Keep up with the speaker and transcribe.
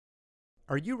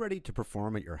Are you ready to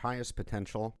perform at your highest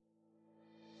potential?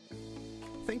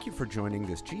 Thank you for joining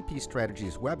this GP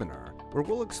Strategies webinar, where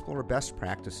we'll explore best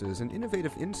practices and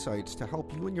innovative insights to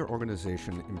help you and your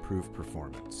organization improve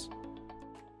performance.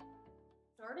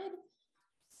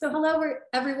 So hello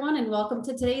everyone, and welcome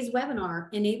to today's webinar,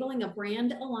 Enabling a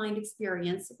Brand-Aligned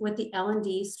Experience with the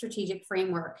L&D Strategic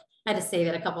Framework. I had to say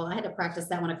that I had to practice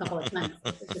that one a couple of times.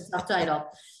 It's a tough title.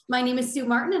 My name is Sue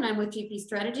Martin, and I'm with GP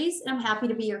Strategies, and I'm happy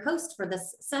to be your host for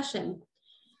this session.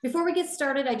 Before we get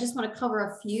started, I just want to cover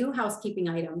a few housekeeping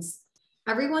items.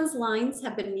 Everyone's lines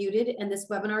have been muted, and this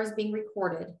webinar is being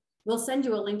recorded. We'll send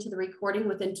you a link to the recording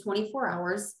within 24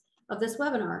 hours of this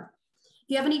webinar.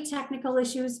 If you have any technical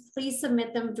issues, please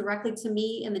submit them directly to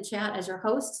me in the chat as your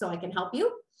host so I can help you.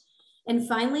 And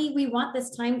finally, we want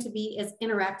this time to be as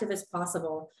interactive as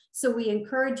possible. So we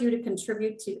encourage you to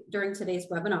contribute during today's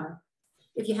webinar.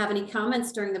 If you have any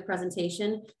comments during the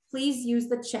presentation, please use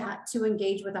the chat to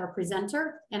engage with our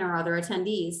presenter and our other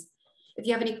attendees. If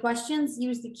you have any questions,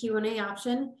 use the Q&A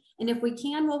option. And if we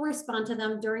can, we'll respond to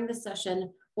them during the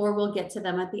session, or we'll get to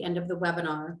them at the end of the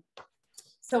webinar.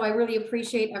 So I really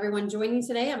appreciate everyone joining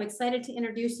today. I'm excited to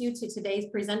introduce you to today's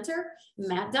presenter,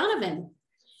 Matt Donovan.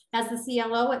 As the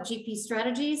CLO at GP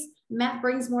Strategies, Matt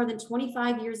brings more than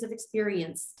 25 years of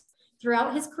experience.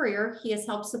 Throughout his career, he has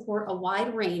helped support a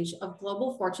wide range of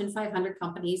global Fortune 500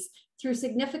 companies through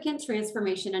significant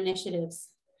transformation initiatives.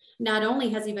 Not only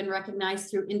has he been recognized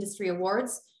through industry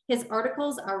awards, his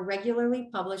articles are regularly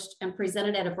published and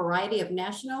presented at a variety of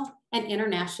national and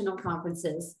international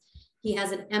conferences. He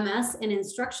has an MS in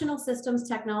Instructional Systems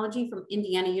Technology from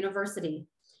Indiana University.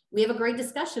 We have a great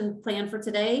discussion planned for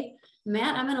today.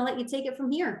 Matt, I'm going to let you take it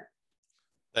from here.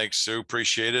 Thanks, Sue.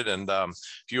 Appreciate it. And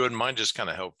if you wouldn't mind, just kind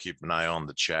of help keep an eye on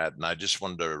the chat. And I just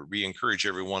wanted to re-encourage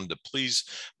everyone to please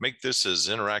make this as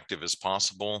interactive as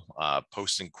possible,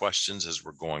 posting questions as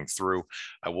we're going through.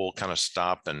 I will kind of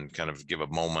stop and kind of give a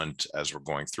moment as we're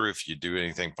going through. If you do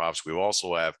anything pops, we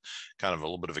also have kind of a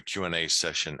little bit of a Q&A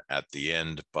session at the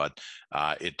end, but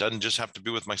it doesn't just have to be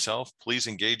with myself. Please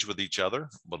engage with each other.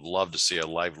 Would love to see a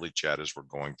lively chat as we're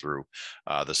going through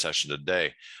the session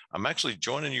today. I'm actually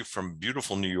joining you from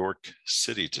beautiful New York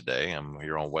City today. I'm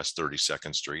here on West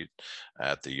 32nd Street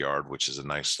at the Yard, which is a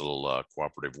nice little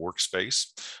cooperative workspace.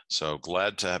 So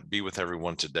glad to be with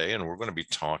everyone today. And we're going to be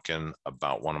talking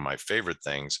about one of my favorite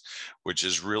things, which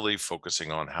is really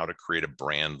focusing on how to create a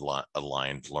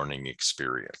brand-aligned learning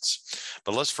experience.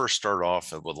 But let's first start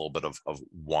off with a little bit of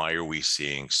why are we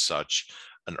seeing such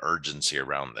an urgency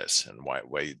around this, and why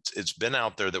it's been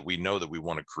out there that we know that we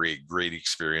want to create great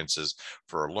experiences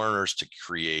for our learners to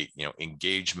create,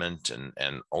 engagement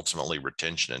and ultimately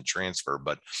retention and transfer.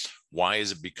 But why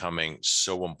is it becoming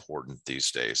so important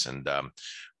these days? And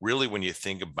really, when you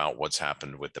think about what's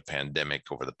happened with the pandemic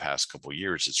over the past couple of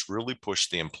years, it's really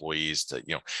pushed the employees to,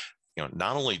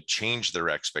 not only change their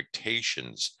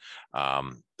expectations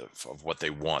of what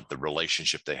they want, the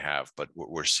relationship they have, but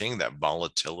we're seeing that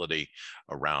volatility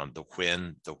around the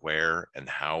when, the where, and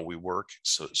how we work.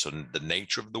 So the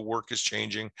nature of the work is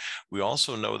changing. We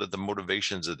also know that the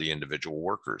motivations of the individual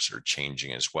workers are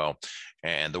changing as well,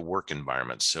 and the work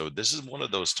environment. So this is one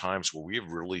of those times where we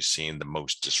have really seen the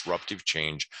most disruptive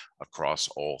change across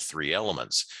all three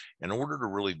elements. In order to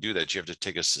really do that, you have to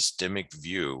take a systemic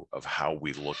view of how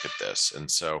we look at this. And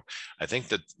so I think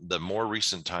that the more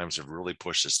recent times have really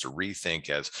pushed us to rethink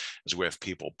as we have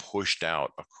people pushed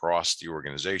out across the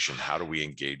organization, how do we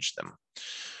engage them?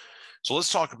 So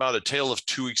let's talk about a tale of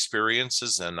two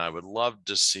experiences, and I would love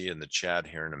to see in the chat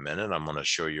here in a minute. I'm going to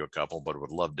show you a couple, but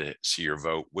would love to see your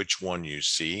vote, which one you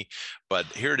see. But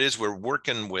here it is. We're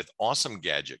working with Awesome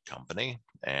Gadget Company,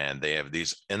 and they have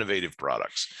these innovative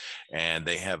products, and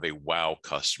they have a wow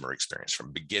customer experience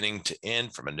from beginning to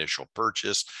end, from initial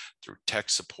purchase through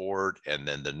tech support, and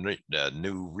then the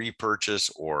new repurchase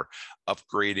or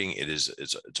upgrading.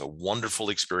 It's a wonderful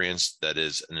experience that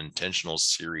is an intentional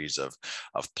series of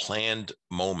planned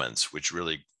moments, which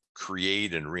really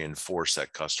create and reinforce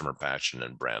that customer passion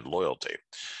and brand loyalty.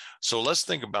 So let's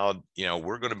think about,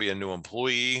 we're going to be a new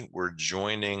employee. We're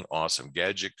joining Awesome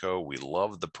Gadget Co. We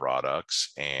love the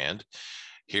products, and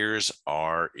here's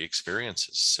our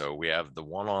experiences. So we have the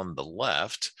one on the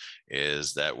left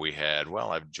is that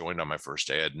I've joined on my first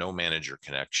day. I had no manager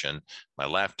connection. My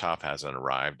laptop hasn't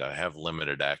arrived. I have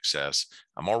limited access.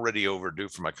 I'm already overdue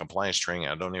for my compliance training.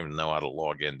 I don't even know how to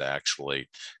log in to actually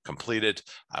complete it.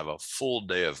 I have a full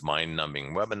day of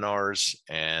mind-numbing webinars,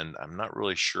 and I'm not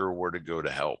really sure where to go to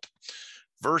help.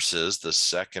 Versus the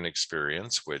second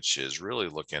experience, which is really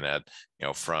looking at,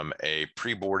 from a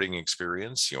pre-boarding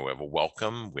experience, we have a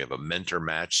welcome, we have a mentor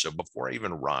match. So before I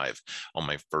even arrive on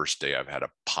my first day, I've had a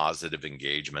positive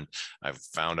engagement. I've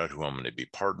found out who I'm going to be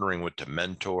partnering with to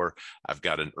mentor. I've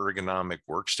got an ergonomic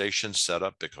workstation set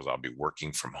up because I'll be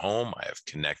working from home. I have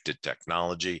connected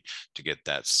technology to get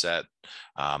that set.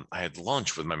 I had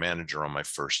lunch with my manager on my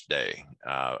first day,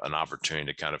 an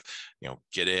opportunity to kind of,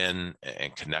 get in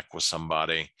and connect with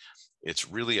somebody.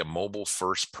 It's really a mobile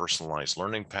first personalized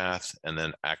learning path, and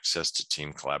then access to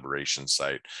team collaboration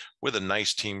site with a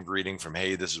nice team greeting from,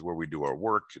 hey, this is where we do our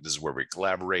work. This is where we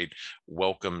collaborate.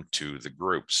 Welcome to the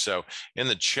group. So in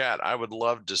the chat, I would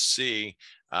love to see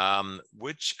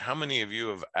how many of you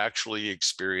have actually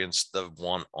experienced the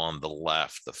one on the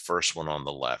left, the first one on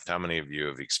the left? How many of you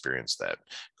have experienced that?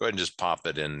 Go ahead and just pop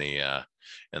it in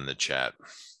the chat.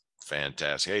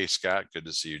 Fantastic. Hey, Scott, good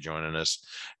to see you joining us.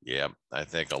 Yeah, I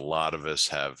think a lot of us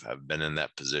have been in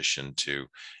that position to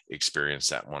experience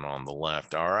that one on the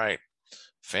left. All right.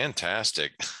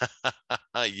 Fantastic.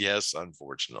 Yes,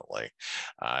 unfortunately,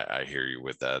 I hear you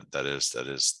with that. That is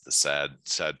the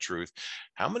sad truth.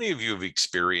 How many of you have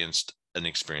experienced an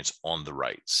experience on the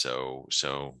right? So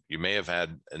you may have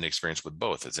had an experience with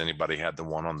both. Has anybody had the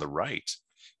one on the right?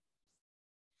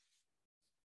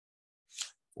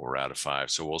 4 out of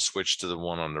 5. So we'll switch to the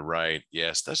one on the right.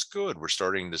 Yes, that's good. We're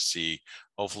starting to see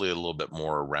hopefully a little bit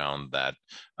more around that.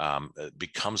 It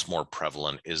becomes more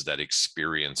prevalent is that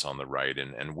experience on the right.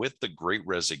 And with the Great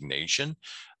Resignation,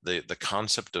 the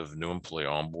concept of new employee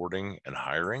onboarding and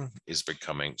hiring is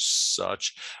becoming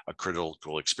such a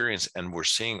critical experience. And we're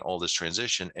seeing all this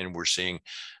transition, and we're seeing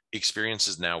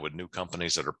experiences now with new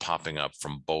companies that are popping up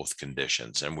from both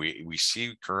conditions. And we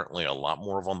see currently a lot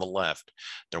more of on the left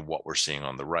than what we're seeing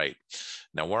on the right.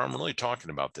 Now, where I'm really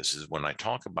talking about this is when I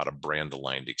talk about a brand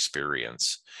aligned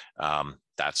experience,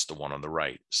 that's the one on the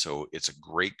right. So it's a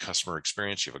great customer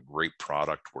experience. You have a great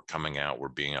product. We're coming out, we're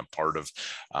being a part of,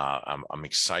 I'm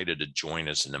excited to join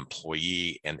as an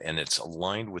employee, and it's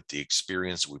aligned with the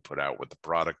experience we put out with the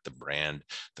product, the brand,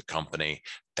 the company.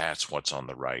 That's what's on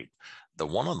the right. The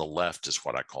one on the left is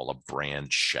what I call a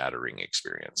brand shattering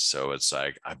experience. So it's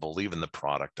like, I believe in the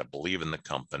product, I believe in the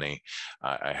company,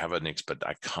 I have but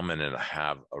I come in and I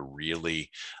have a really,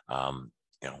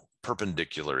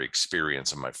 perpendicular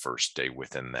experience on my first day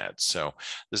within that. So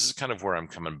this is kind of where I'm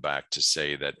coming back to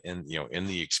say that in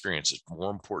the experience, it's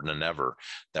more important than ever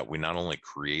that we not only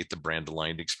create the brand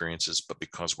aligned experiences, but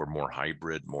because we're more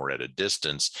hybrid, more at a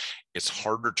distance, it's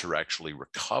harder to actually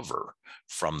recover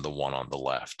from the one on the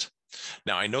left.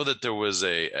 Now, I know that there was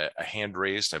a hand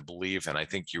raised, I believe, and I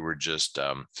think you were just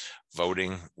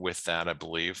voting with that, I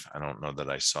believe. I don't know that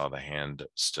I saw the hand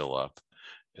still up.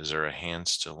 Is there a hand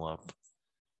still up?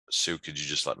 Sue, could you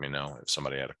just let me know if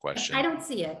somebody had a question? I don't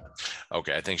see it.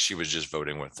 Okay, I think she was just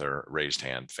voting with her raised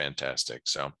hand. Fantastic.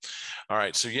 So, all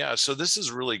right. So yeah, so this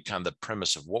is really kind of the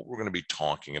premise of what we're going to be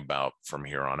talking about from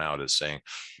here on out, is saying,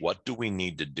 what do we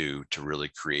need to do to really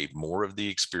create more of the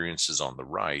experiences on the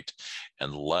right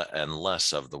and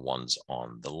less of the ones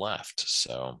on the left?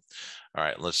 So, all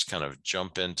right, let's kind of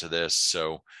jump into this.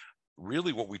 So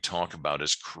really what we talk about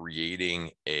is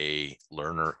creating a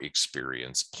learner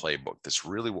experience playbook. That's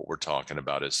really what we're talking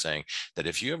about, is saying that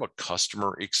if you have a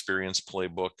customer experience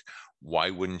playbook,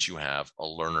 why wouldn't you have a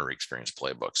learner experience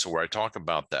playbook? So where I talk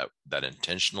about that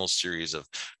intentional series of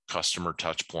customer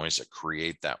touch points that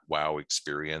create that wow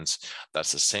experience,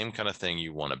 that's the same kind of thing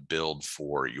you want to build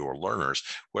for your learners,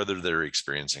 whether they're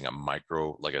experiencing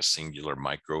like a singular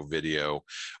micro video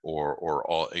or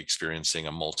all experiencing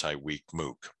a multi-week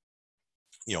MOOC.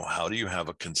 How do you have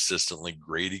a consistently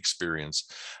great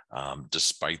experience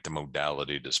despite the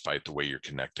modality, despite the way you're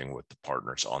connecting with the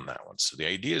partners on that one? So the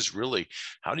idea is really,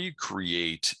 how do you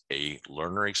create a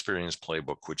learner experience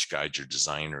playbook which guides your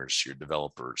designers, your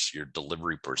developers, your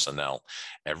delivery personnel,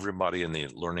 everybody in the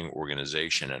learning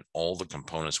organization, and all the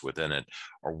components within it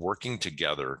are working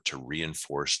together to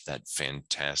reinforce that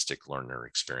fantastic learner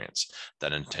experience,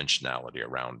 that intentionality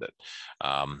around it.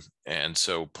 And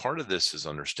so part of this is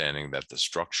understanding that the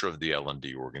structure of the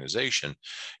L&D organization,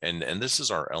 and this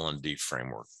is our L&D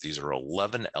framework. These are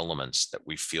 11 elements that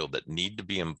we feel that need to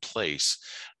be in place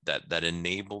that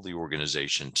enable the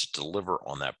organization to deliver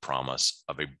on that promise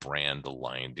of a brand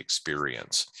aligned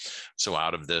experience. So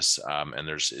out of this, and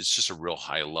it's just a real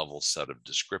high level set of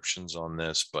descriptions on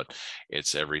this, but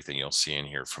it's everything you'll see in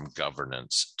here, from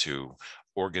governance to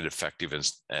or get effective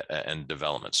and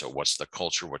development. So what's the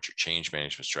culture? What's your change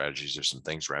management strategies? There's some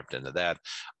things wrapped into that.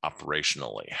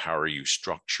 Operationally, how are you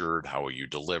structured? How will you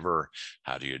deliver?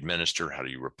 How do you administer? How do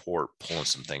you report? Pulling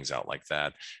some things out like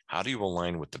that. How do you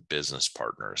align with the business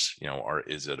partners?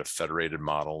 Is it a federated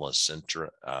model, a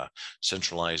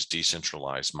centralized,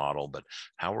 decentralized model? But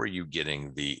how are you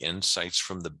getting the insights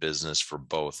from the business for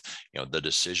both, the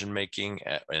decision making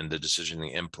and the decision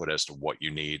input as to what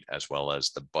you need, as well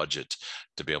as the budget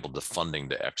to be able to funding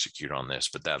to execute on this.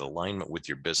 But that alignment with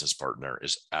your business partner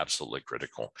is absolutely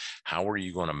critical. How are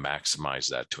you going to maximize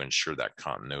that to ensure that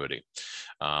continuity?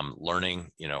 Learning,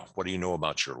 what do you know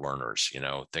about your learners?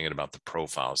 Thinking about the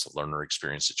profiles, the learner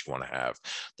experience that you want to have,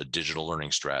 the digital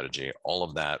learning strategy, all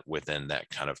of that within that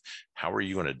kind of, how are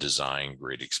you going to design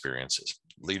great experiences?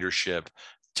 Leadership,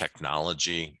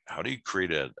 technology, how do you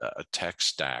create a tech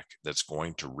stack that's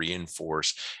going to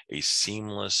reinforce a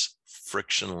seamless,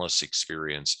 frictionless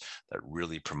experience that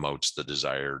really promotes the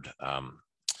desired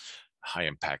high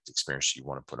impact experience you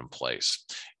want to put in place?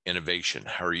 Innovation,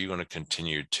 how are you going to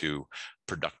continue to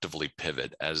productively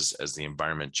pivot as the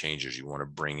environment changes? You want to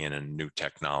bring in new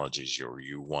technologies, or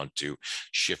you want to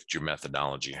shift your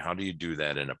methodology. How do you do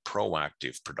that in a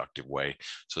proactive, productive way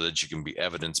so that you can be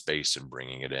evidence-based in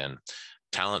bringing it in?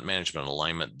 Talent management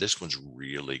alignment, this one's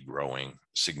really growing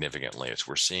significantly as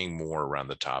we're seeing more around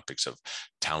the topics of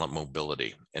talent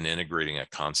mobility and integrating a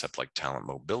concept like talent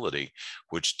mobility,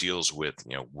 which deals with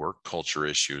work culture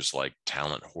issues like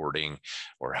talent hoarding,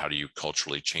 or how do you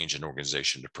culturally change an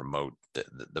organization to promote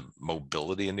the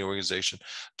mobility in the organization,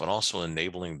 but also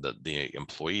enabling the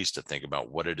employees to think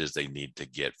about what it is they need to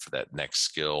get for that next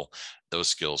skill, those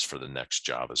skills for the next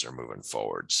job as they're moving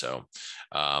forward. So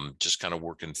just kind of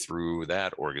working through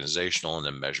that, organizational and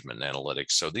then measurement and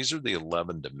analytics. So these are the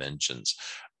 11 dimensions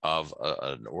of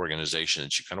an organization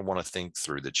that you kind of want to think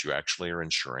through, that you actually are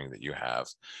ensuring that you have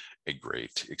a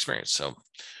great experience. So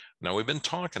now we've been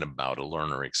talking about a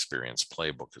learner experience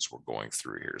playbook as we're going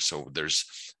through here. So there's,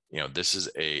 this is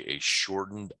a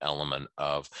shortened element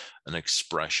of an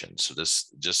expression. So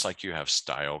this, just like you have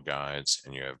style guides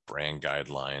and you have brand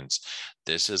guidelines,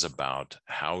 this is about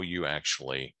how you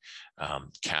actually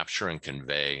capture and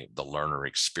convey the learner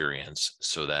experience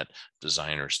so that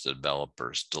designers,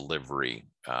 developers, delivery,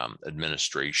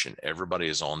 administration, everybody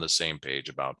is on the same page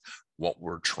about what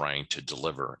we're trying to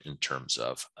deliver in terms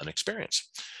of an experience.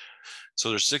 So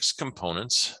there's 6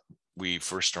 components. We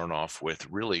first start off with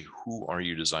really, who are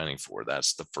you designing for?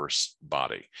 That's the first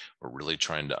body. We're really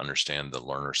trying to understand the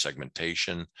learner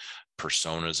segmentation,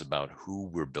 personas about who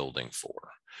we're building for.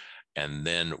 And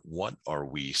then what are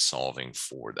we solving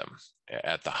for them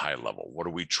at the high level? What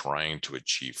are we trying to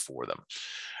achieve for them?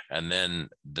 And then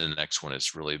the next one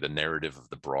is really the narrative of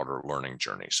the broader learning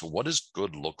journey. So what does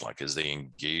good look like as they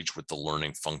engage with the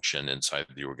learning function inside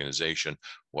the organization?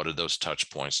 What do those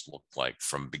touch points look like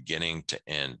from beginning to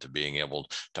end, to being able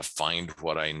to find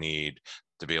what I need,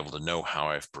 to be able to know how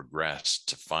I've progressed,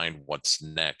 to find what's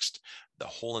next? The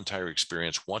whole entire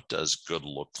experience, what does good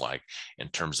look like in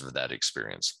terms of that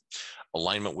experience?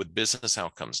 Alignment with business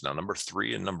outcomes. Now, number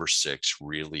 3 and number 6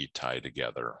 really tie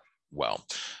together well.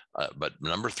 But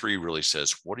number 3 really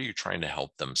says, what are you trying to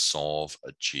help them solve,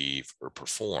 achieve, or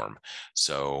perform?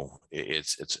 So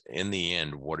it's in the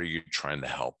end, what are you trying to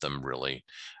help them really,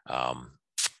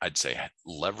 I'd say,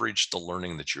 leverage the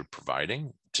learning that you're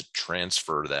providing to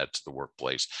transfer that to the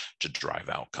workplace to drive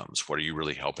outcomes? What are you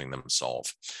really helping them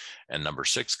solve? And number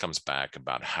 6 comes back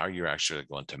about how you're actually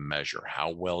going to measure how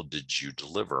well did you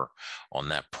deliver on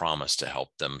that promise to help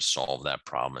them solve that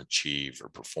problem, achieve, or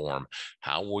perform.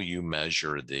 How will you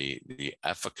measure the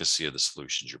efficacy of the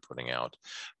solutions you're putting out,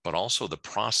 but also the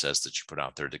process that you put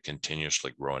out there to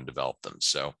continuously grow and develop them?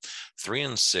 So 3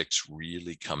 and 6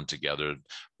 really come together.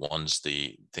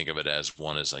 Think of it as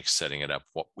one is like setting it up,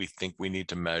 what we think we need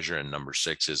to measure, and number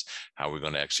 6 is how we're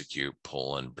going to execute,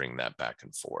 pull, and bring that back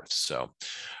and forth. So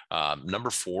number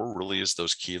 4 really is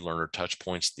those key learner touch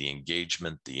points, the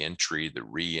engagement, the entry, the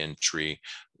re-entry,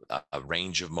 a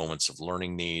range of moments of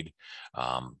learning need.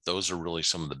 Those are really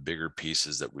some of the bigger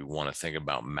pieces that we want to think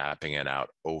about mapping it out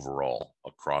overall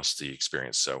across the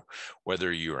experience. So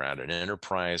whether you're at an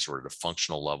enterprise or at a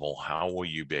functional level, how will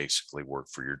you basically work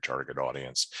for your target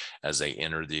audience as they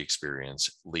enter the experience,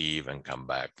 leave, and come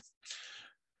back?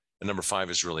 And number 5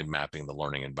 is really mapping the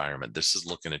learning environment. This is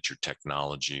looking at your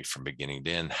technology from beginning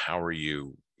to end. How are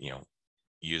you,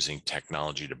 using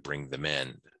technology to bring them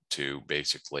in, to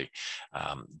basically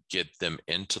get them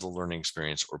into the learning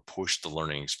experience or push the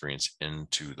learning experience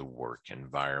into the work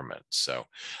environment. So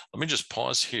let me just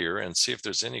pause here and see if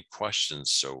there's any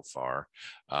questions so far,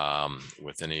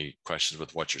 with any questions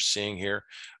with what you're seeing here.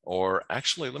 Or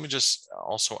actually, let me just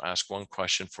also ask one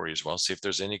question for you as well, see if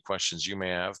there's any questions you may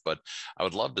have. But I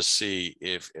would love to see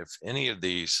if any of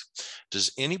these,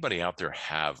 does anybody out there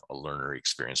have a learner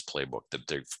experience playbook that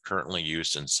they've currently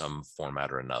used in some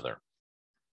format or another?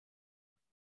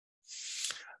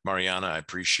 Mariana,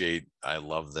 I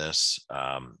love this,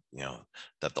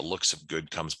 that the looks of good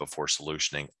comes before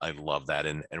solutioning. I love that.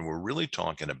 And we're really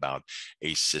talking about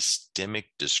a systemic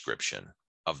description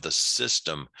of the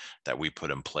system that we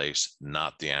put in place,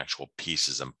 not the actual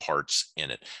pieces and parts in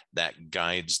it. That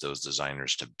guides those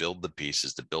designers to build the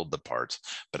pieces, to build the parts,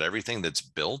 but everything that's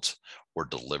built or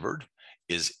delivered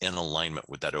is in alignment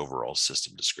with that overall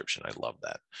system description. I love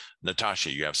that.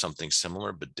 Natasha, you have something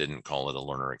similar, but didn't call it a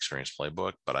learner experience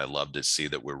playbook. But I love to see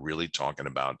that we're really talking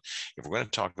about, if we're going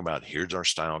to talk about, here's our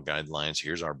style guidelines,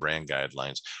 here's our brand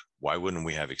guidelines, why wouldn't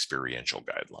we have experiential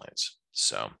guidelines?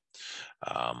 So,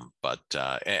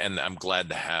 and I'm glad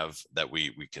to have that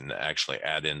we can actually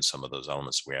add in some of those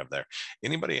elements we have there.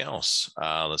 Anybody else?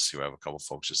 Let's see, we have a couple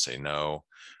folks that say no.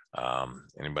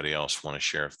 Anybody else want to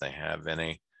share if they have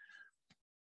any?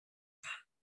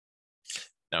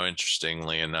 Now,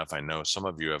 interestingly enough, I know some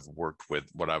of you have worked with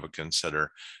what I would consider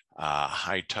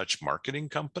high-touch marketing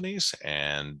companies,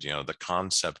 and the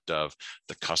concept of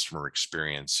the customer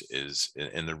experience is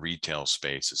in the retail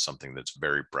space is something that's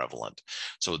very prevalent.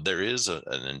 So there is an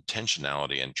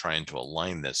intentionality in trying to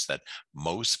align this, that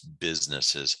most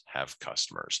businesses have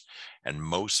customers, and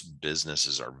most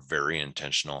businesses are very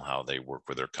intentional how they work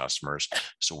with their customers.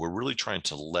 So we're really trying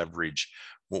to leverage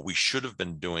what we should have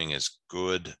been doing as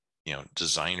good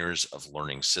designers of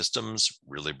learning systems,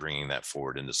 really bringing that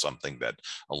forward into something that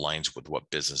aligns with what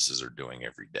businesses are doing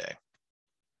every day.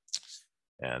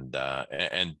 And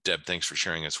Deb, thanks for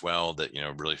sharing as well that,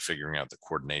 really figuring out the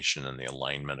coordination and the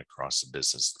alignment across the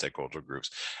business stakeholder groups.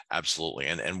 Absolutely.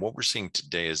 And what we're seeing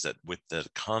today is that with the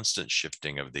constant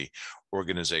shifting of the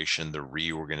organization, the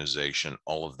reorganization,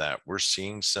 all of that, we're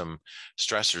seeing some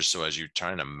stressors. So as you're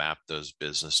trying to map those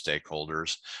business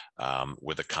stakeholders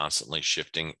with a constantly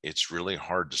shifting, it's really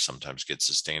hard to sometimes get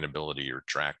sustainability or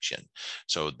traction.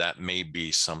 So that may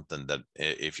be something that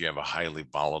if you have a highly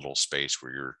volatile space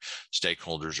where your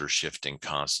stakeholders are shifting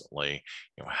constantly,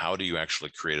 how do you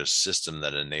actually create a system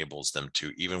that enables them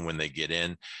to, even when they get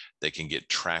in, they can get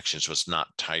traction. So it's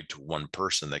not tied to one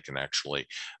person. They can actually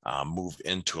move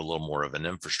into a little more of an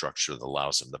infrastructure that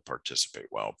allows them to participate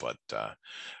well. But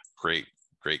great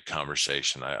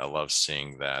conversation. I love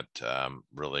seeing that,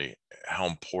 really how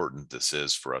important this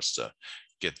is for us to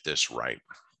get this right.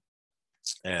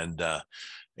 And I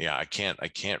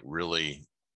can't really,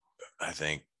 I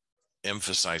think,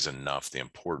 emphasize enough the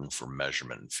importance for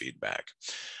measurement and feedback.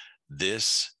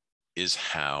 This is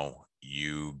how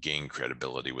you gain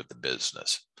credibility with the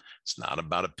business. It's not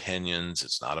about opinions.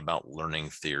 It's not about learning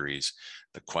theories.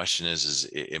 The question is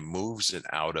it moves it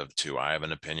out of to, I have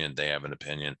an opinion, they have an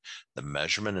opinion. The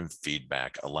measurement and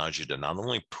feedback allows you to not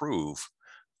only prove,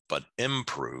 but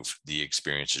improve the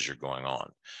experiences you're going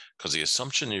on. Because the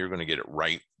assumption that you're going to get it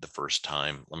right the first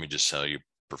time, let me just tell you,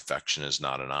 perfection is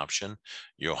not an option.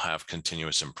 You'll have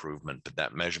continuous improvement, but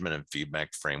that measurement and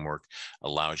feedback framework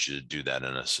allows you to do that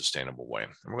in a sustainable way.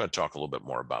 And we're going to talk a little bit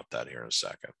more about that here in a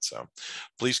second. So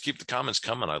please keep the comments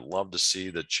coming. I'd love to see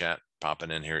the chat popping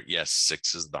in here. Yes,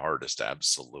 6 is the hardest.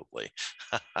 Absolutely.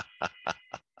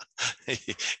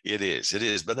 It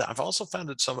is. But I've also found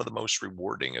it some of the most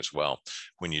rewarding as well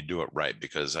when you do it right,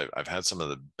 because I've had some of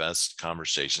the best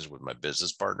conversations with my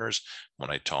business partners when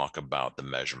I talk about the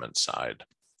measurement side.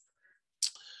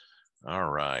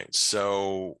 All right,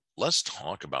 so let's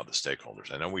talk about the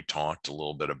stakeholders. I know we talked a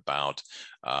little bit about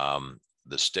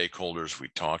the stakeholders. We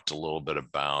talked a little bit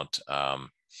about,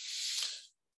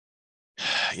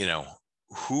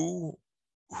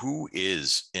 who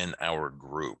is in our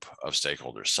group of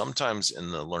stakeholders. Sometimes in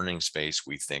the learning space,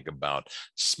 we think about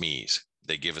SMEs.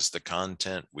 They give us the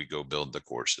content, we go build the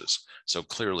courses. So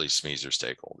clearly SMEs are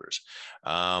stakeholders.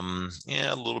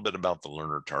 A little bit about the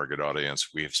learner target audience.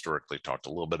 We historically talked a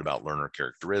little bit about learner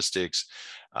characteristics.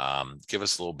 Give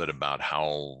us a little bit about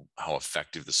how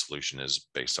effective the solution is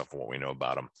based off of what we know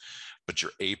about them. But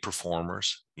your A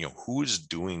performers, who is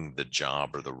doing the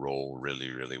job or the role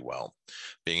really, really well,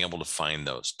 being able to find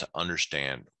those, to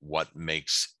understand what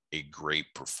makes a great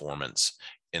performance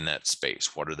in that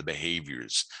space? What are the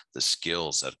behaviors, the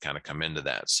skills that kind of come into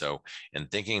that? So, and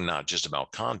thinking not just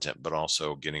about content, but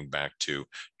also getting back to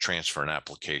transfer and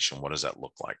application. What does that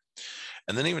look like?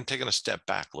 And then even taking a step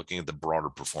back, looking at the broader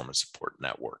performance support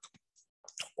network,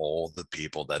 all the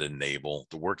people that enable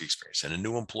the work experience. And a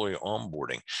new employee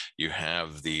onboarding, you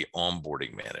have the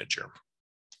onboarding manager.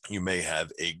 You may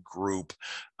have a group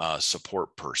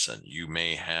support person. You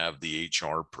may have the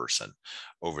HR person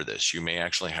over this. You may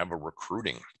actually have a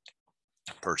recruiting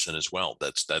person as well.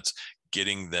 That's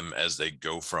getting them as they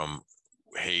go from,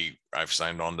 hey, I've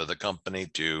signed on to the company,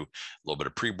 to a little bit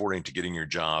of pre-boarding, to getting your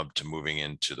job, to moving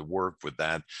into the work with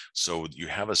that. So you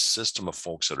have a system of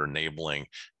folks that are enabling,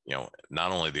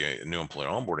 not only the new employee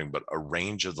onboarding, but a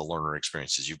range of the learner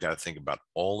experiences. You've got to think about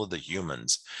all of the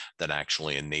humans that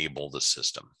actually enable the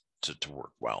system to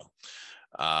work well.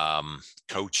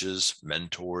 Coaches,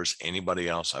 mentors, anybody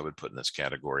else I would put in this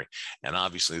category. And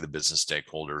obviously the business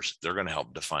stakeholders, they're going to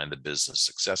help define the business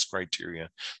success criteria.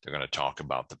 They're going to talk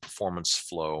about the performance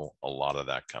flow, a lot of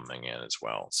that coming in as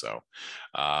well. So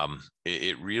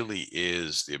it really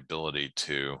is the ability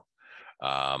to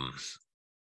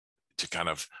kind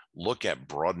of look at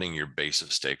broadening your base of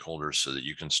stakeholders so that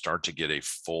you can start to get a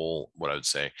full, what I would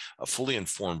say, a fully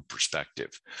informed perspective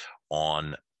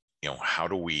on, how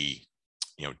do we,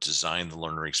 design the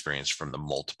learner experience from the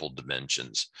multiple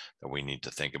dimensions that we need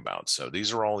to think about. So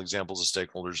these are all examples of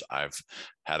stakeholders. I've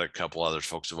had a couple others.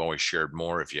 Folks have always shared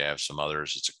more. If you have some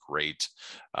others, it's a great,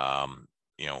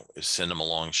 send them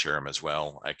along, share them as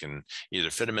well. I can either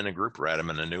fit them in a group or add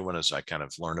them in a new one as I kind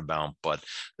of learn about. But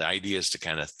the idea is to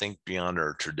kind of think beyond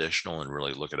our traditional and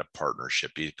really look at a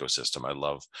partnership ecosystem. I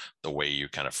love the way you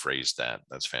kind of phrased that.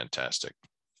 That's fantastic.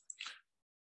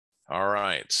 All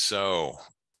right. So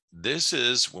this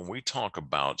is when we talk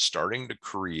about starting to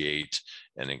create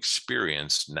an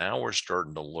experience. Now we're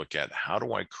starting to look at, how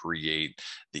do I create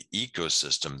the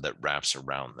ecosystem that wraps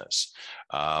around this?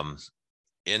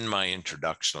 In my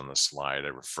introduction on the slide, I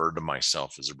referred to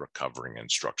myself as a recovering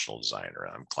instructional designer.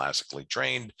 I'm classically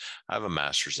trained. I have a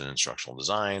master's in instructional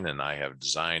design, and I have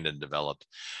designed and developed,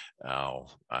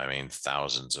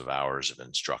 thousands of hours of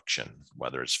instruction,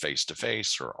 whether it's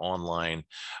face-to-face or online.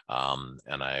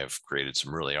 And I have created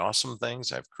some really awesome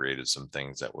things. I've created some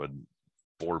things that would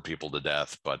bore people to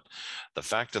death. But the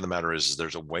fact of the matter is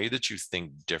there's a way that you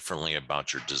think differently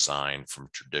about your design from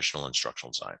traditional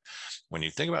instructional design. When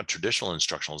you think about traditional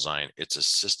instructional design, it's a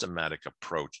systematic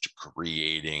approach to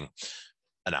creating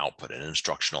an output, an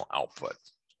instructional output.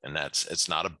 And it's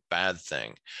not a bad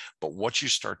thing. But what you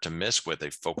start to miss with a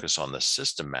focus on the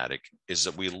systematic is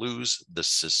that we lose the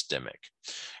systemic.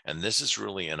 And this is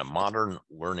really, in a modern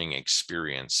learning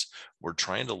experience, we're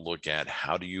trying to look at,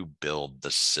 how do you build the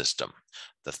system,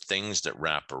 the things that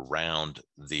wrap around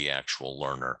the actual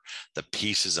learner, the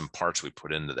pieces and parts we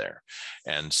put into there.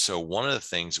 And so one of the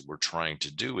things that we're trying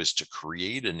to do is to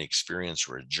create an experience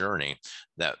or a journey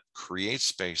that creates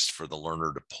space for the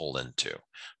learner to pull into,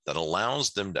 that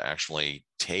allows them to actually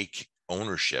take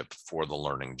ownership for the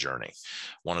learning journey.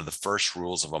 One of the first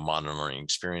rules of a modern learning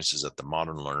experience is that the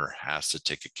modern learner has to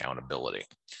take accountability.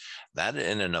 That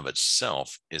in and of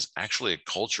itself is actually a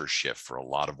culture shift for a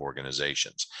lot of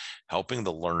organizations, helping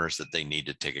the learners that they need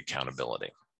to take accountability.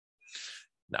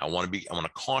 Now, I want to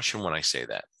caution when I say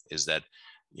that, is that,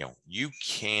 you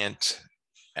can't,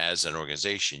 as an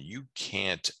organization, you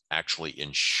can't actually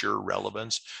ensure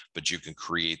relevance, but you can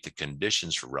create the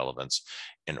conditions for relevance.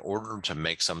 In order to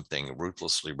make something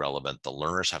ruthlessly relevant, the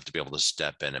learners have to be able to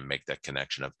step in and make that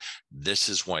connection of, this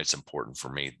is why it's important for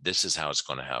me. This is how it's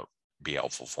going to be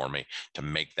helpful for me, to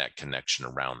make that connection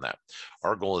around that.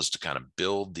 Our goal is to kind of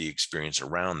build the experience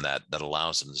around that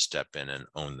allows them to step in and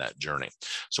own that journey.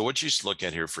 So what you look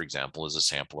at here, for example, is a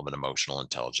sample of an emotional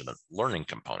intelligent learning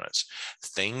components,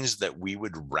 things that we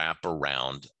would wrap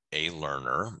around a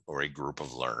learner or a group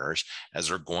of learners as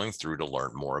they're going through to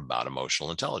learn more about emotional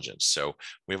intelligence. So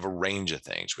we have a range of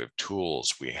things. We have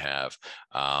tools. We have,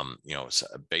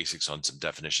 basics on some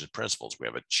definitions, principles. We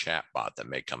have a chat bot that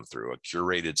may come through, a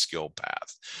curated skill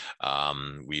path.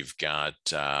 We've got,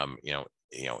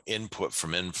 input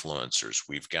from influencers.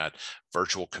 We've got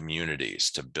virtual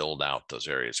communities to build out those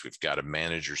areas. We've got a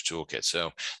manager's toolkit.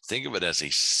 So think of it as a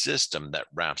system that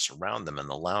wraps around them and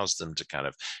allows them to kind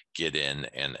of get in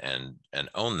and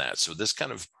own that. So this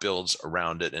kind of builds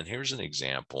around it. And here's an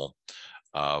example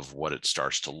of what it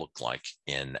starts to look like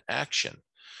in action.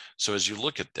 So as you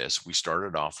look at this, we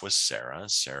started off with Sarah.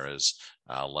 Sarah's,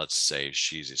 let's say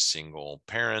she's a single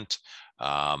parent.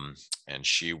 and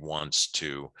she wants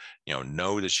to,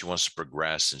 know that she wants to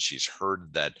progress. And she's heard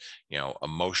that,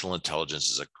 emotional intelligence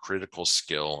is a critical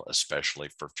skill, especially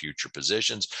for future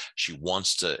positions. She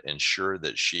wants to ensure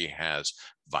that she has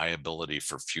viability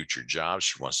for future jobs.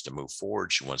 She wants to move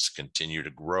forward. She wants to continue to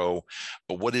grow.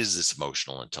 But what is this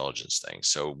emotional intelligence thing?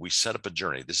 So we set up a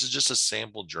journey. This is just a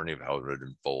sample journey of how it would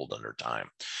unfold under time.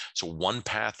 So one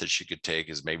path that she could take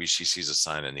is maybe she sees a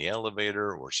sign in the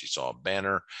elevator, or she saw a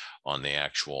banner on the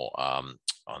actual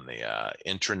on the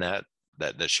intranet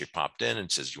that she popped in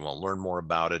and says, you want to learn more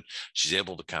about it. She's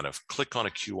able to kind of click on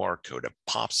a QR code. It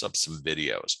pops up some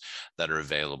videos that are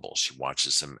available. She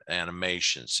watches some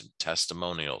animations, some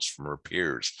testimonials from her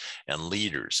peers and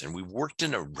leaders. And we've worked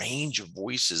in a range of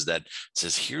voices that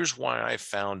says, here's why I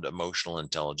found emotional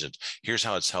intelligence. Here's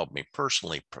how it's helped me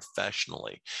personally,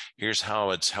 professionally. Here's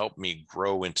how it's helped me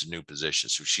grow into new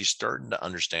positions. So she's starting to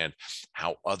understand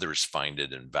how others find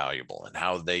it invaluable and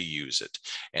how they use it.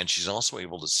 And she's also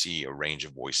able to see a range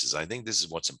of voices. I think this is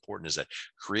what's important, is that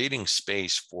creating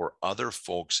space for other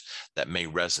folks that may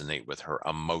resonate with her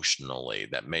emotionally,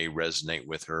 that may resonate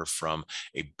with her from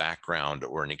a background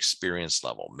or an experience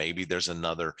level. Maybe there's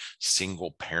another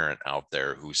single parent out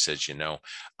there who says,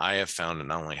 I have found it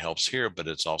not only helps here, but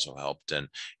it's also helped in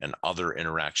other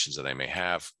interactions that I may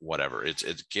have, whatever.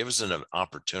 It gives an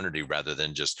opportunity, rather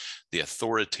than just the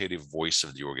authoritative voice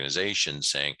of the organization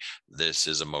saying, this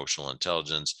is emotional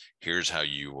intelligence, here's how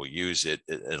you will use it.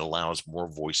 It allows more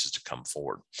voices to come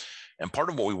forward. And part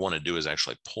of what we want to do is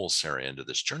actually pull Sarah into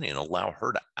this journey and allow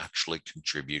her to actually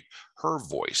contribute her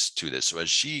voice to this. So as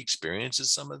she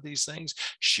experiences some of these things,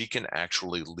 she can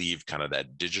actually leave kind of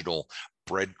that digital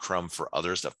breadcrumb for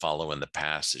others that follow in the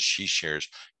past, as she shares,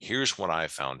 here's what I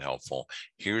found helpful.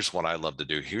 Here's what I love to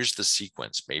do. Here's the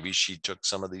sequence. Maybe she took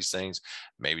some of these things.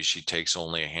 Maybe she takes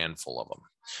only a handful of them.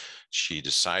 She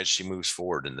decides she moves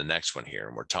forward in the next one here.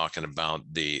 And we're talking about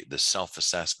the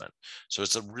self-assessment. So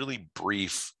it's a really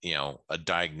brief, a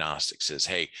diagnostic says,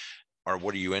 hey, or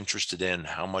what are you interested in?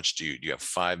 How much do you have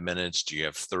 5 minutes? Do you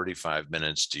have 35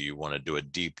 minutes? Do you want to do a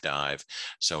deep dive?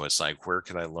 So it's like, where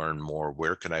can I learn more?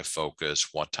 Where can I focus?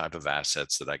 What type of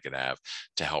assets that I could have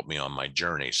to help me on my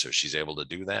journey? So she's able to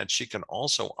do that. She can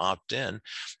also opt in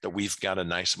that we've got a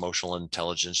nice emotional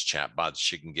intelligence chatbot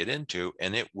she can get into,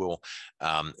 and it will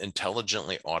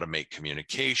intelligently automate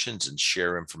communications and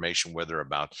share information with her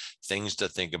about things to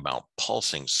think about,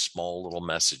 pulsing small little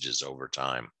messages over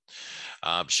time.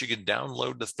 She could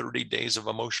download the 30 days of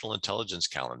emotional intelligence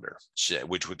calendar,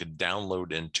 which we could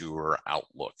download into her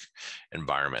Outlook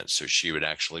environment. So she would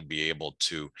actually be able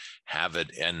to have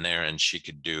it in there, and she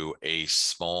could do a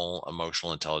small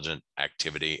emotional intelligence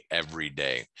activity every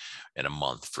day in a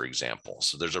month, for example.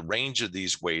 So there's a range of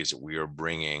these ways that we are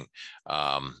bringing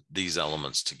these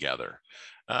elements together.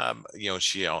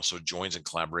 She also joins and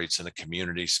collaborates in a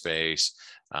community space.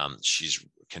 She's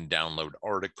can download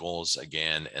articles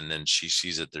again, and then she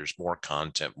sees that there's more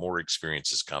content, more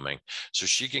experiences coming. So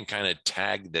she can kind of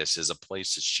tag this as a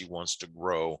place that she wants to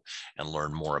grow and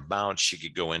learn more about. She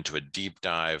could go into a deep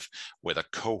dive with a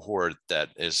cohort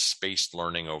that is spaced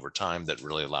learning over time that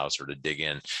really allows her to dig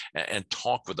in and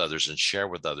talk with others and share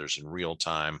with others in real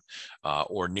time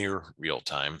or near real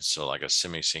time. So like a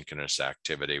semi-synchronous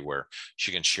activity where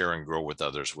she can share and grow with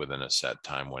others within a set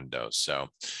time window. So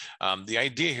the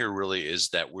idea here really is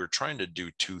that we're trying to do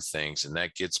two things, and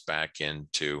that gets back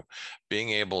into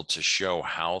being able to show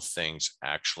how things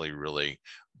actually really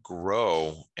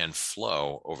grow and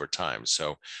flow over time.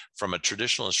 So from a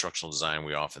traditional instructional design,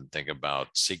 we often think about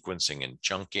sequencing and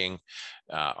chunking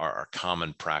are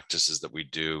common practices that we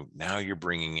do. Now you're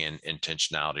bringing in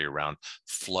intentionality around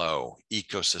flow,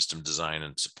 ecosystem design,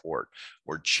 and support.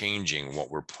 We're changing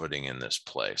what we're putting in this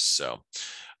place. So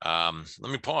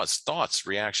let me pause. Thoughts,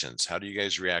 reactions. How do you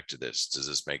guys react to this? Does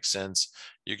this make sense?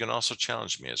 You can also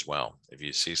challenge me as well. If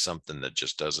you see something that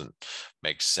just doesn't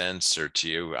make sense or to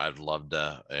you, I'd love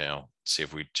to, see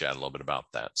if we chat a little bit about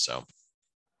that. So,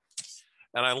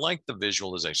 and I like the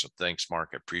visualization. Thanks, Mark.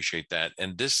 I appreciate that.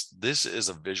 And this is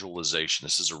a visualization.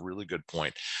 This is a really good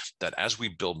point, that as we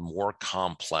build more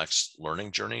complex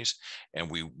learning journeys,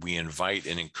 and we invite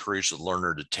and encourage the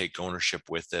learner to take ownership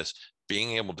with this,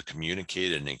 being able to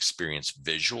communicate and experience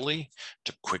visually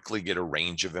to quickly get a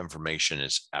range of information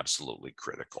is absolutely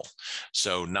critical.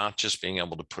 So not just being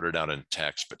able to put it out in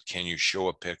text, but can you show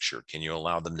a picture? Can you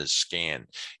allow them to scan,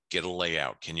 get a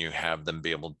layout? Can you have them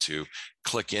be able to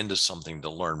click into something to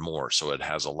learn more so it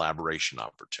has elaboration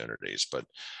opportunities? But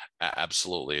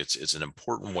absolutely, it's an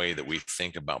important way that we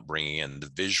think about bringing in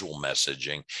the visual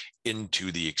messaging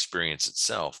into the experience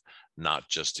itself, not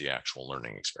just the actual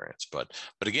learning experience. But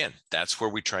again, that's where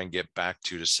we try and get back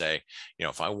to say,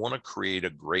 if I want to create a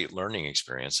great learning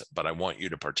experience, but I want you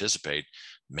to participate,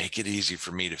 make it easy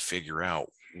for me to figure out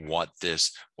what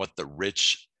the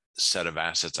rich set of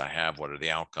assets I have, what are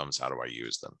the outcomes, how do I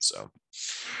use them? So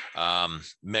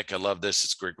Mick, I love this.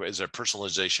 It's great. Is there a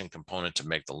personalization component to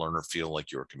make the learner feel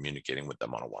like you're communicating with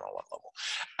them on a one-on-one level?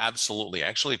 Absolutely.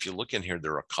 Actually, if you look in here,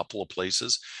 there are a couple of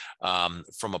places.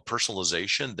 From a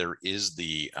personalization, there is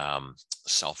the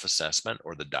self-assessment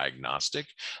or the diagnostic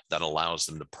that allows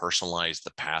them to personalize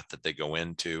the path that they go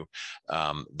into.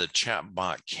 The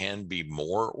chatbot can be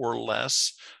more or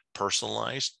less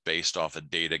personalized based off of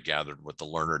data gathered with the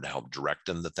learner to help direct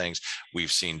them to things. We've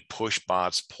seen push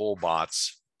bots, pull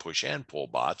bots, push and pull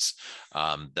bots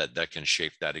that can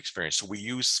shape that experience. So we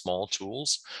use small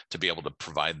tools to be able to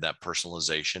provide that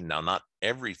personalization. Now, not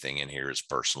everything in here is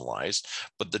personalized,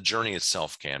 but the journey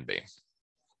itself can be.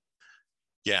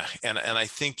 Yeah. And I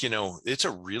think, it's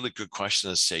a really good question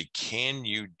to say, can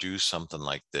you do something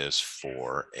like this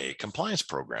for a compliance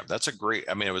program?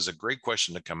 It was a great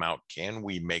question to come out. Can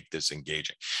we make this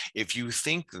engaging? If you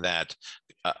think that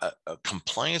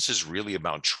compliance is really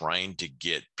about trying to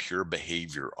get pure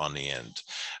behavior on the end,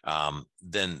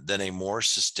 then a more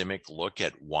systemic look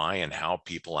at why and how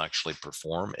people actually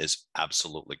perform is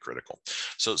absolutely critical.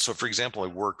 So for example, I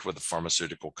worked with a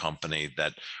pharmaceutical company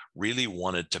that really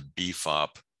wanted to beef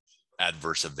up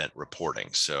adverse event reporting.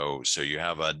 So you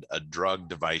have a drug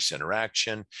device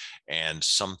interaction and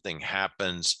something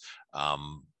happens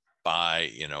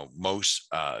by, most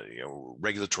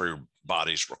regulatory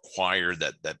bodies require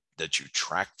that you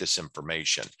track this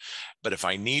information. But if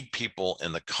I need people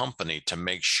in the company to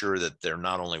make sure that they're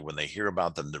not only, when they hear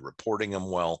about them, they're reporting them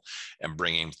well and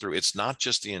bringing them through, it's not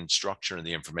just the instruction or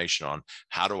the information on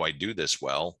how do I do this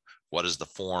well, what is the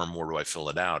form, where do I fill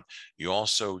it out? You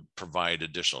also provide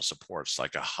additional supports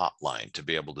like a hotline to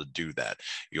be able to do that.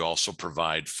 You also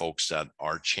provide folks that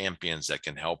are champions that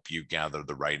can help you gather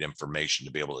the right information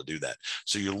to be able to do that.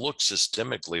 So you look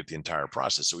systemically at the entire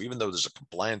process. So even though there's a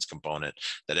compliance component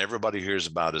that everybody hears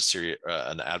about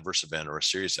an adverse event or a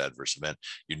serious adverse event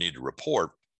you need to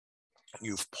report,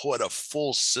 you've put a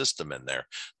full system in there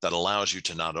that allows you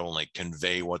to not only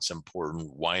convey what's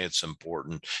important, why it's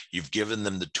important, you've given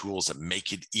them the tools that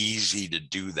make it easy to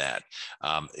do that.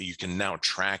 You can now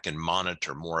track and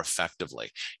monitor more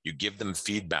effectively. You give them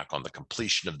feedback on the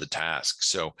completion of the task.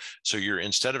 So you're,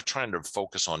 instead of trying to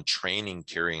focus on training,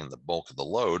 carrying the bulk of the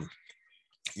load,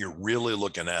 you're really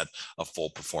looking at a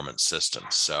full performance system.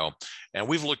 So, and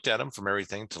we've looked at them from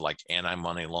everything to like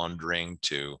anti-money laundering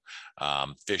to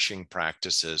phishing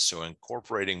practices. So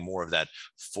incorporating more of that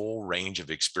full range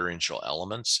of experiential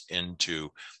elements into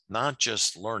not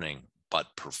just learning,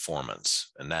 but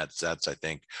performance. And that's I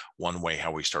think one way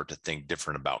how we start to think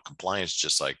different about compliance,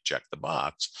 just like check the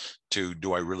box, to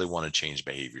do I really want to change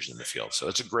behaviors in the field? So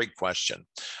it's a great question,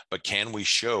 but can we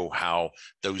show how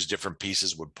those different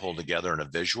pieces would pull together in a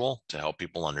visual to help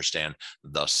people understand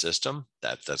the system?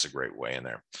 That's a great way in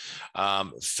there.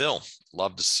 Phil,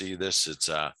 love to see this. It's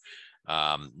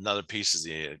another piece is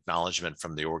the acknowledgement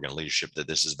from the organ leadership that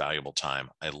this is valuable time.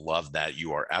 I love that.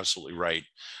 You are absolutely right,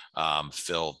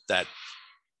 Phil, that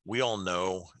we all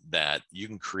know that you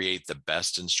can create the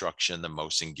best instruction, the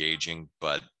most engaging,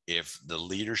 but if the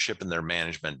leadership and their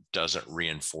management doesn't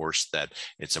reinforce that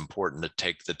it's important to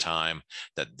take the time,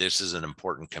 that this is an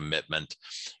important commitment,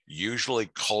 usually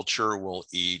culture will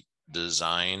eat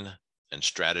design and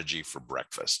strategy for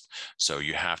breakfast. So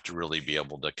you have to really be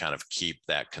able to kind of keep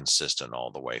that consistent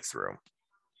all the way through.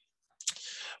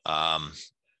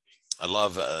 I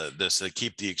love this, to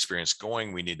keep the experience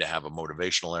going. We need to have a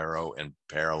motivational arrow in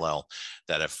parallel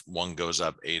that if one goes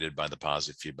up, aided by the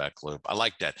positive feedback loop. I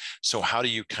like that. So how do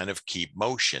you kind of keep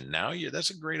motion? Now, that's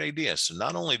a great idea. So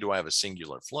not only do I have a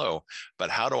singular flow,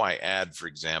 but how do I add, for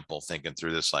example, thinking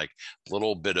through this, like a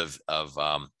little bit of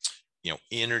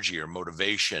energy or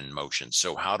motivation motion.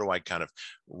 So how do I kind of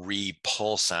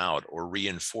repulse out or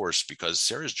reinforce, because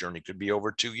Sarah's journey could be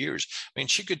over 2 years. I mean,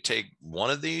 she could take one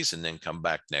of these and then come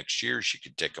back next year. She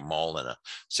could take them all in a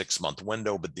 6-month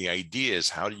window. But the idea is,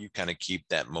 how do you kind of keep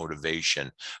that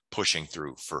motivation pushing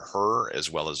through for her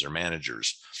as well as her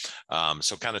managers?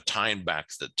 So kind of tying back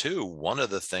the two, one of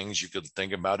the things you could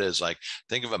think about is like,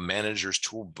 think of a manager's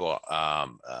toolkit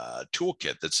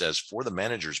that says, for the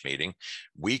manager's meeting,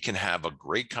 we can have a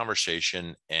great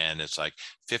conversation, and it's like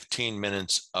 15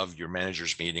 minutes of your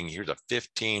manager's meeting. Here's a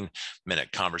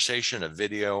 15-minute conversation, a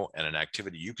video, and an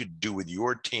activity you could do with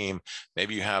your team.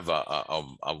 Maybe you have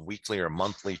a weekly or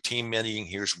monthly team meeting.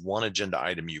 Here's one agenda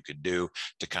item you could do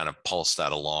to kind of pulse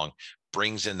that along.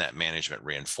 brings in that management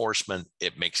reinforcement.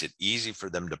 It makes it easy for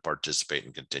them to participate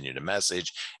and continue to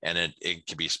message. And it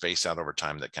can be spaced out over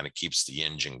time that kind of keeps the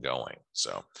engine going.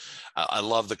 So I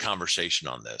love the conversation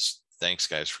on this. Thanks,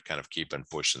 guys, for kind of keeping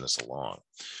pushing this along.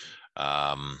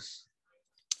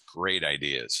 Great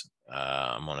ideas.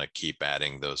 I'm going to keep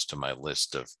adding those to my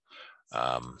list of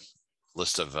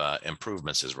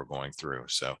improvements as we're going through.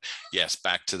 So yes,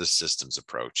 back to the systems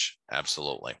approach.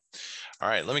 Absolutely. All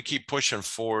right, let me keep pushing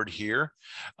forward here.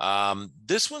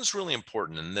 This one's really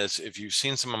important. And this, if you've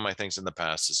seen some of my things in the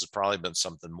past, this has probably been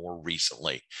something more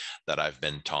recently that I've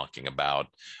been talking about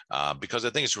because I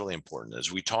think it's really important.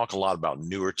 As we talk a lot about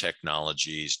newer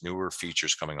technologies, newer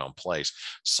features coming on place,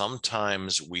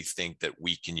 sometimes we think that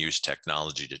we can use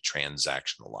technology to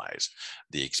transactionalize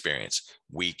the experience.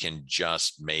 We can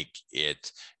just make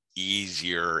it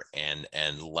easier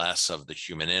and less of the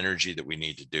human energy that we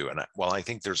need to do. And while I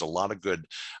think there's a lot of good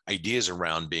ideas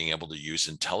around being able to use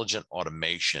intelligent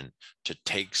automation to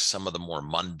take some of the more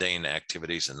mundane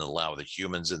activities and allow the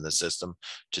humans in the system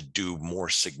to do more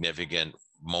significant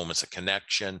moments of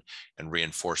connection and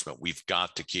reinforcement, we've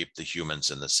got to keep the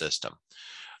humans in the system.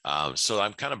 So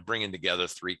I'm kind of bringing together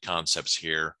three concepts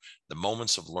here. The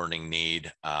moments of learning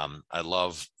need. I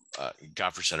love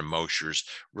Gottfriedson and Mosher's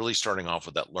really starting off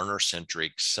with that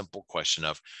learner-centric, simple question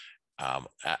of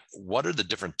what are the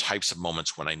different types of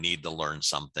moments when I need to learn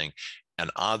something?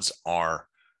 And odds are,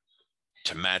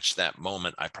 to match that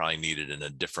moment, I probably need it in a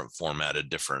different format, a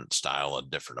different style, a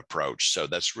different approach. So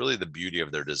that's really the beauty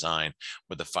of their design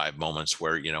with the 5 moments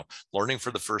where, you know, learning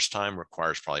for the first time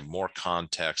requires probably more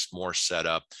context, more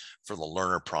setup. For the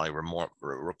learner, probably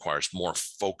requires more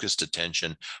focused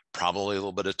attention, probably a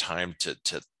little bit of time to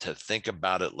think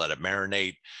about it, let it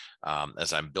marinate.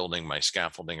 As I'm building my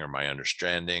scaffolding or my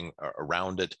understanding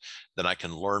around it, then I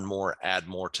can learn more, add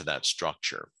more to that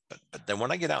structure. But then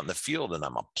when I get out in the field and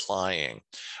I'm applying,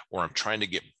 or I'm trying to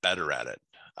get better at it,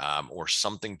 or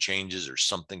something changes or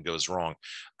something goes wrong,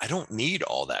 I don't need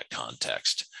all that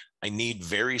context. I need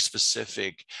very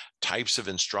specific types of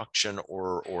instruction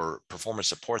or performance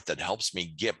support that helps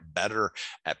me get better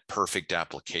at perfect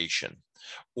application.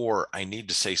 Or I need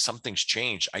to say something's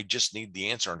changed. I just need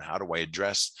the answer on how do I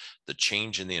address the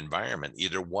change in the environment.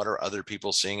 Either what are other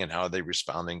people seeing and how are they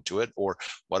responding to it, or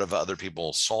what have other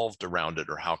people solved around it,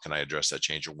 or how can I address that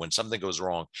change? Or when something goes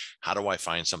wrong, how do I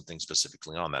find something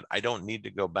specifically on that? I don't need to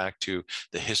go back to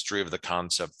the history of the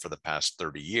concept for the past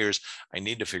 30 years. I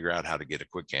need to figure out how to get a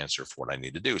quick answer for what I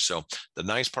need to do. So the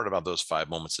nice part about those 5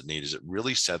 moments of need is it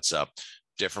really sets up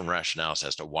different rationales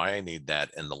as to why I need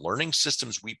that. And the learning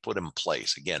systems we put in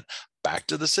place, again, back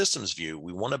to the systems view,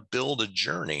 we want to build a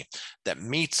journey that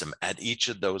meets them at each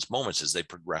of those moments as they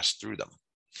progress through them.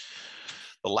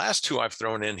 The last 2 I've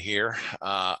thrown in here,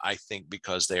 I think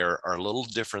because they are a little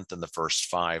different than the first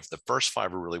 5. The first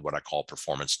 5 are really what I call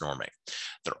performance norming.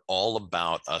 They're all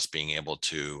about us being able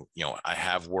to, you know, I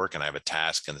have work and I have a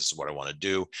task and this is what I want to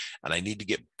do, and I need to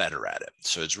get better at it.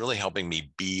 So it's really helping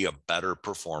me be a better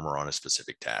performer on a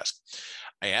specific task.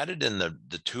 I added in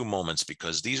the 2 moments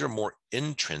because these are more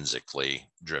intrinsically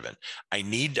driven. I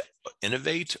need to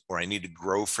innovate or I need to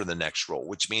grow for the next role,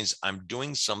 which means I'm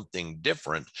doing something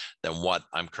different than what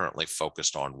I'm currently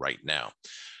focused on right now.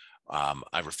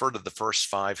 I refer to the first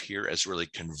 5 here as really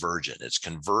convergent. It's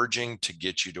converging to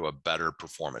get you to a better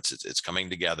performance. It's coming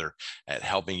together at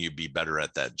helping you be better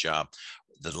at that job.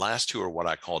 The last 2 are what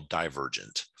I call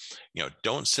divergent. You know,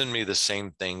 don't send me the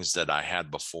same things that I had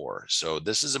before. So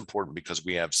this is important because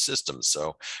we have systems.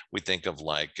 So we think of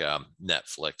like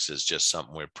Netflix is just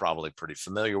something we're probably pretty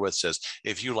familiar with. Says,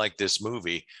 if you like this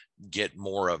movie, get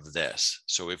more of this.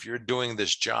 So if you're doing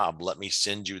this job, let me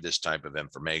send you this type of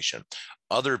information.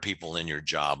 Other people in your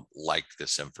job like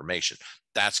this information.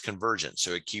 That's convergent.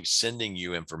 So it keeps sending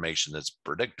you information that's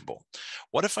predictable.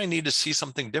 What if I need to see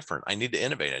something different? I need to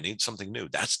innovate. I need something new.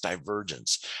 That's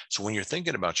divergence. So when you're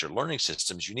thinking about your learning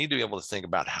systems, you need to be able to think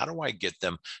about how do I get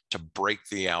them to break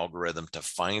the algorithm, to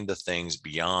find the things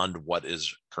beyond what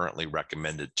is currently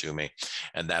recommended to me.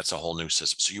 And that's a whole new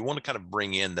system. So you want to kind of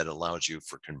bring in that allows you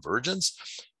for convergence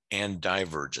and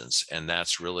divergence. And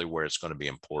that's really where it's going to be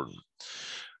important.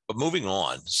 But moving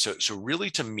on, so really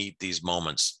to meet these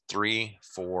moments, 3,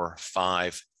 4,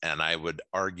 5, and I would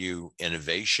argue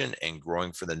innovation and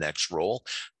growing for the next role,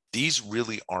 these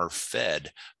really are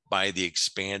fed by the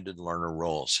expanded learner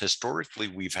roles. Historically,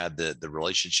 we've had the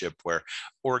relationship where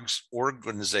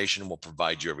organization will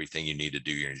provide you everything you need to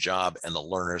do your job, and the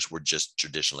learners were just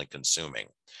traditionally consuming,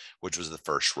 which was the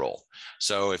first role.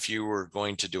 So if you were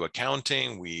going to do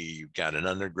accounting, we got an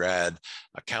undergrad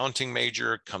accounting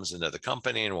major, comes into the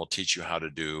company and will teach you how to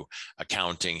do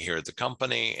accounting here at the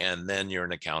company, and then you're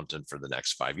an accountant for the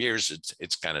next 5 years.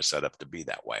 It's kind of set up to be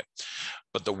that way.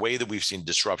 But the way that we've seen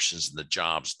disruptions in the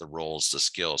jobs, the roles, the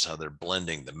skills, how they're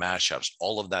blending, the mashups,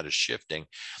 all of that is shifting.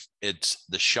 It's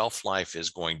the shelf life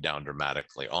is going down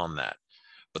dramatically on that.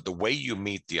 But the way you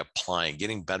meet the applying,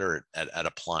 getting better at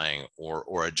applying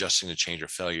or adjusting to change or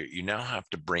failure, you now have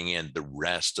to bring in the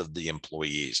rest of the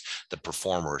employees, the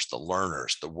performers, the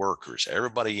learners, the workers,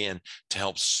 everybody in to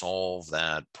help solve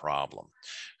that problem.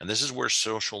 And this is where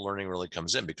social learning really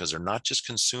comes in, because they're not just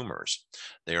consumers.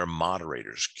 They are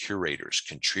moderators, curators,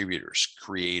 contributors,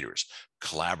 creators,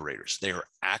 collaborators. They are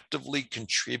actively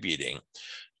contributing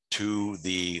to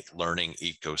the learning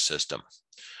ecosystem.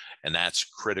 And that's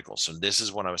critical. So this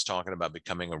is when I was talking about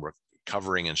becoming a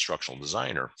recovering instructional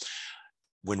designer.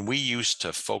 When we used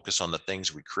to focus on the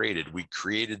things we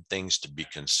created things to be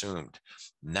consumed.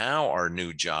 Now our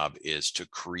new job is to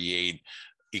create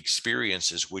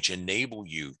experiences which enable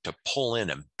you to pull in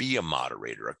and be a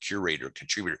moderator, a curator, a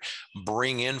contributor,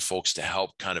 bring in folks to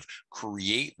help kind of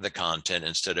create the content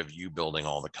instead of you building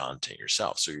all the content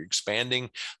yourself. So you're expanding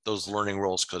those learning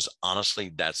roles, because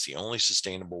honestly, that's the only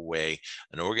sustainable way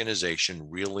an organization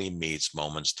really meets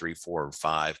moments 3, 4, and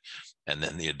 5. And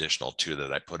then the additional 2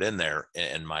 that I put in there,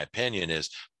 in my opinion, is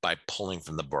by pulling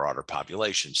from the broader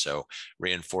population. So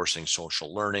reinforcing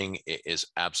social learning is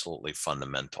absolutely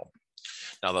fundamental.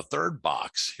 Now, the third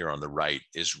box here on the right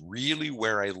is really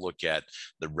where I look at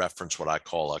the reference, what I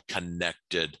call a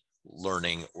connected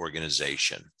learning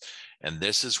organization. And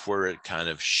this is where it kind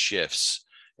of shifts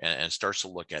and starts to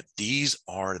look at, these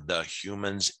are the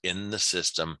humans in the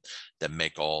system that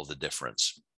make all the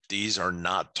difference. These are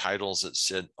not titles that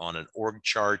sit on an org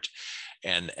chart.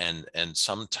 And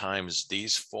sometimes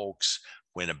these folks,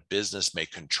 when a business may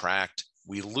contract,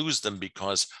 we lose them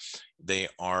because they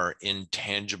are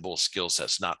intangible skill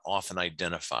sets, not often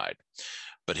identified.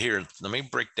 But here, let me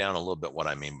break down a little bit what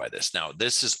I mean by this. Now,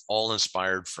 this is all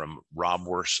inspired from Rob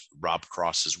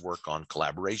Cross's work on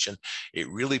collaboration. It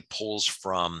really pulls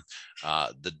from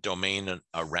the domain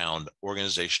around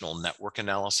organizational network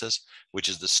analysis, which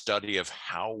is the study of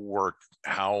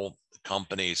how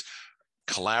companies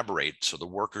collaborate. So the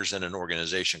workers in an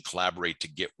organization collaborate to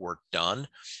get work done.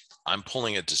 I'm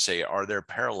pulling it to say, are there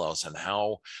parallels in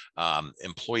how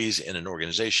employees in an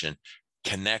organization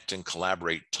connect and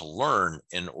collaborate to learn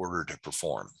in order to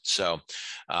perform? So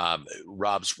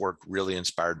Rob's work really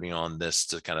inspired me on this,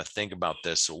 to kind of think about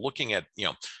this. So looking at,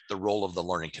 the role of the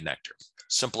learning connector.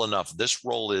 Simple enough. This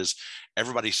role is,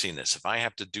 everybody's seen this. If I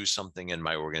have to do something in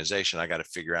my organization, I got to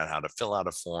figure out how to fill out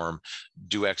a form,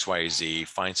 do X, Y, Z,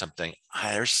 find something.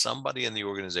 There's somebody in the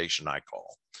organization I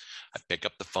call. I pick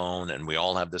up the phone and we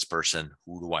all have this person.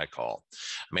 Who do I call?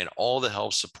 I mean, all the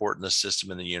help, support in the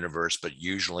system in the universe, but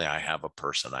usually I have a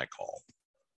person I call.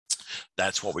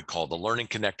 That's what we call the learning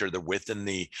connector. They're within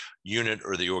the unit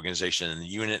or the organization in the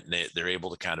unit, and they're able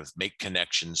to kind of make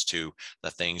connections to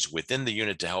the things within the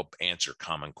unit to help answer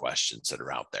common questions that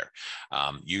are out there.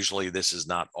 Usually this is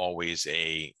not always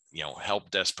a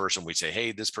help desk person. We say,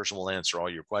 hey, this person will answer all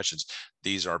your questions.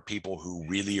 These are people who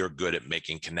really are good at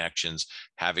making connections,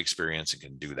 have experience, and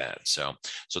can do that. So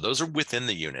those are within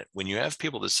the unit. When you have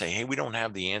people that say, hey, we don't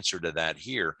have the answer to that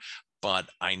here, but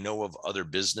I know of other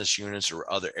business units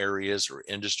or other areas or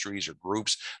industries or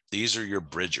groups, these are your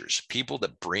bridgers, people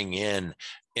that bring in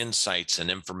insights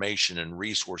and information and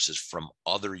resources from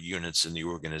other units in the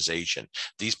organization.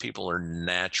 These people are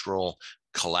natural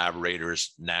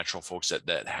collaborators, natural folks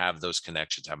that have those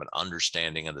connections, have an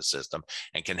understanding of the system,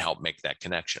 and can help make that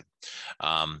connection.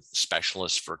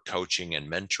 Specialists for coaching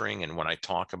and mentoring. And when I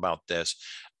talk about this,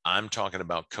 I'm talking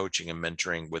about coaching and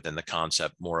mentoring within the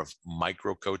concept more of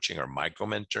micro coaching or micro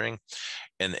mentoring,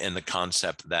 and the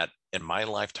concept that in my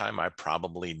lifetime, I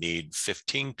probably need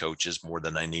 15 coaches more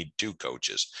than I need 2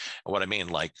 coaches. And what I mean,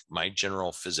 like my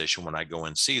general physician, when I go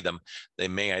and see them, they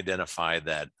may identify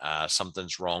that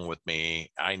something's wrong with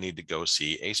me. I need to go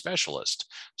see a specialist.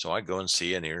 So I go and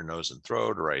see an ear, nose, and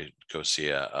throat, or I go see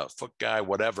a foot guy,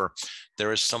 whatever.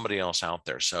 There is somebody else out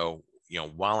there. So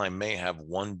while I may have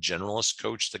one generalist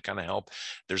coach to kind of help,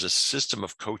 there's a system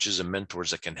of coaches and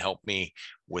mentors that can help me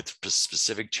with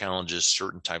specific challenges,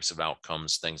 certain types of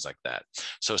outcomes, things like that.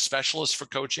 So specialists for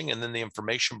coaching, and then the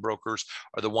information brokers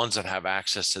are the ones that have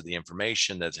access to the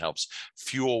information that helps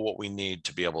fuel what we need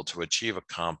to be able to achieve,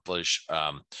 accomplish,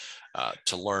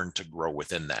 to learn, to grow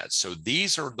within that. So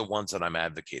these are the ones that I'm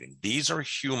advocating. These are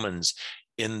humans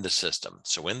in the system.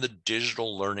 So in the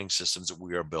digital learning systems that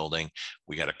we are building,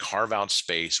 we got to carve out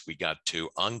space. We got to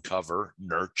uncover,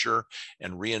 nurture,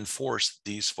 and reinforce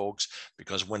these folks,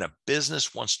 because when a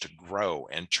business wants to grow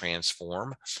and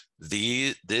transform,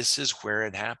 this is where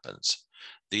it happens.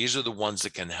 These are the ones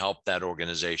that can help that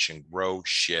organization grow,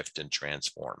 shift, and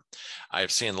transform.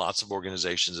 I've seen lots of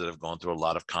organizations that have gone through a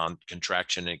lot of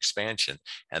contraction and expansion,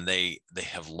 and they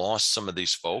have lost some of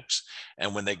these folks.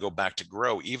 And when they go back to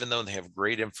grow, even though they have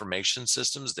great information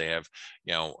systems, they have,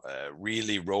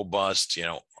 really robust,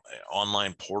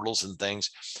 online portals and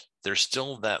things, there's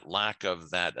still that lack of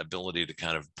that ability to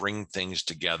kind of bring things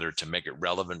together to make it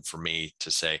relevant for me to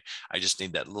say, I just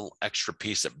need that little extra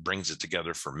piece that brings it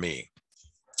together for me.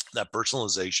 That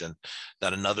personalization,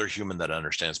 that another human that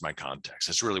understands my context.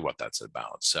 That's really what that's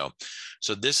about. So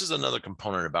this is another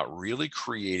component about really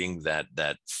creating that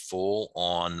full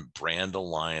on brand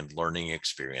aligned learning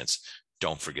experience.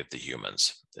 Don't forget the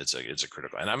humans. It's a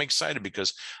critical, and I'm excited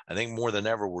because I think more than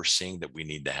ever, we're seeing that we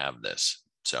need to have this.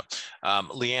 So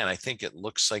Leanne, I think it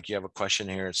looks like you have a question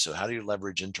here. So how do you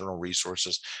leverage internal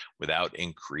resources without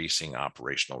increasing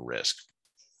operational risk?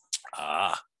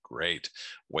 Great.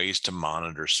 Ways to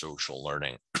monitor social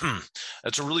learning.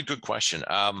 That's a really good question.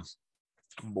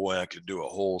 Boy, I could do a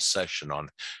whole session on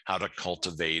how to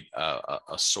cultivate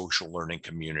a social learning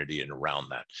community and around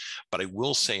that. But I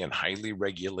will say in highly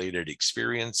regulated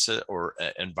experience or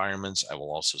environments, I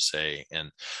will also say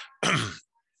in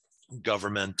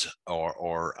government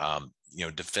or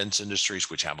defense industries,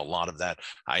 which have a lot of that,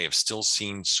 I have still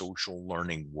seen social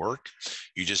learning work.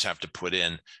 You just have to put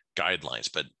in guidelines.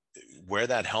 But where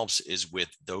that helps is with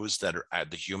those that are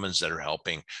the humans that are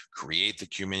helping create the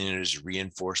communities,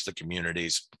 reinforce the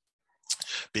communities,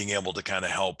 being able to kind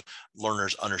of help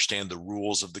learners understand the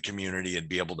rules of the community and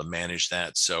be able to manage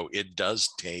that. So it does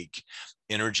take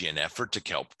energy and effort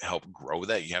to help grow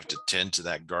that. You have to tend to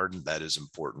that garden. That is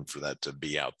important for that to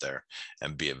be out there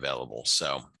and be available.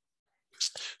 So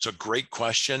great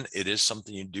question. It is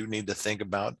something you do need to think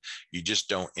about. You just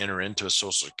don't enter into a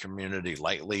social community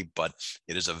lightly, but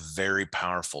it is a very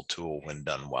powerful tool when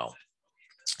done well.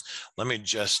 Let me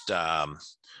just hey,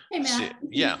 Matt. see.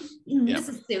 Yeah. This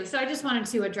is Sue. So I just wanted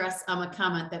to address a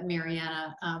comment that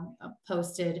Mariana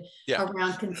posted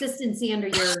around consistency under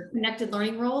your connected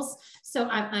learning roles. So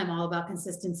I'm all about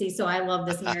consistency. So I love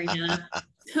this, Mariana.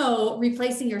 So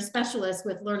replacing your specialists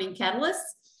with learning catalysts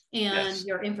and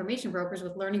your information brokers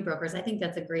with learning brokers. I think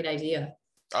that's a great idea.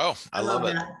 Oh, I love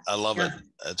it. That. I love it.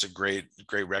 That's a great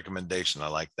recommendation. I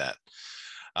like that.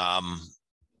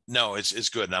 No, it's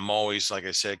good. And I'm always, like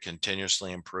I said,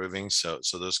 continuously improving. So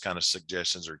those kind of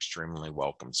suggestions are extremely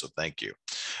welcome. So thank you.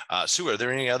 Sue, are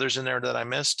there any others in there that I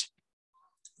missed?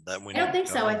 I don't think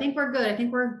so. I think we're good. I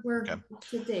think we're okay. Up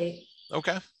to date.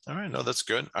 Okay. All right. No, that's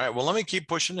good. All right. Well, let me keep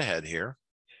pushing ahead here.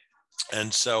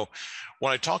 And so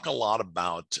when I talk a lot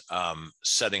about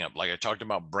setting up, like I talked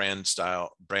about brand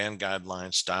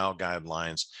guidelines, style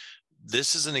guidelines,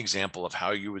 this is an example of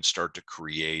how you would start to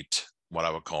create what I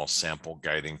would call sample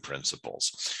guiding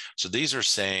principles. So these are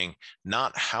saying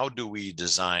not how do we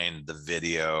design the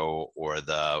video or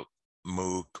the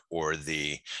MOOC or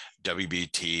the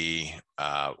WBT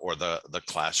or the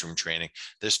classroom training.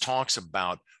 This talks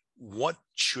about what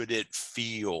should it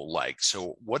feel like?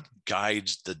 So what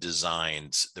guides the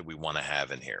designs that we want to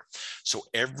have in here? So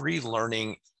every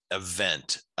learning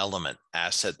event, element,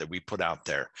 asset that we put out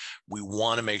there, we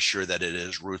want to make sure that it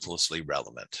is ruthlessly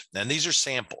relevant. And these are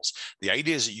samples. The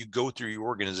idea is that you go through your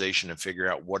organization and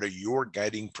figure out what are your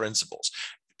guiding principles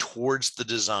towards the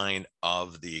design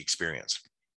of the experience.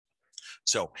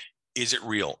 So is it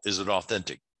real? Is it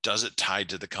authentic? Does it tie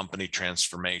to the company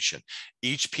transformation?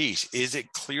 Each piece, is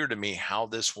it clear to me how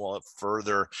this will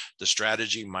further the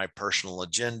strategy, my personal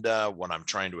agenda, what I'm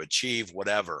trying to achieve,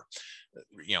 whatever?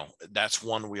 That's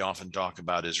one we often talk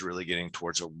about, is really getting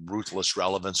towards a ruthless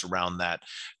relevance around that,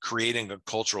 creating a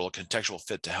cultural, contextual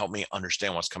fit to help me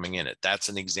understand what's coming in it. That's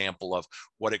an example of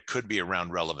what it could be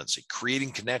around relevancy,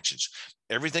 creating connections.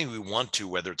 Everything we want to,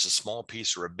 whether it's a small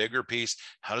piece or a bigger piece,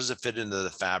 how does it fit into the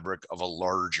fabric of a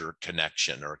larger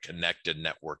connection or connected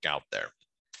network out there?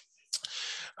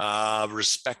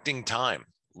 Respecting time.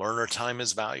 Learner time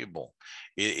is valuable.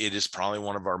 It is probably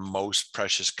one of our most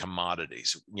precious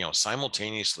commodities.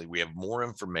 Simultaneously, we have more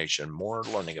information, more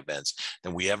learning events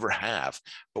than we ever have,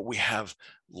 but we have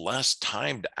less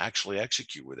time to actually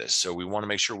execute with this. So we want to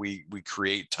make sure we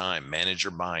create time, manage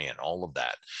your buy-in, all of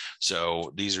that.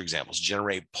 So these are examples: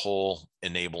 generate, pull,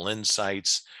 enable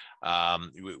insights.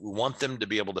 We want them to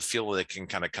be able to feel they can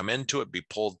kind of come into it, be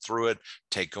pulled through it,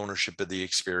 take ownership of the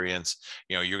experience.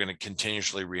 You're going to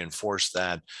continuously reinforce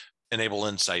that. Enable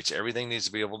insights. Everything needs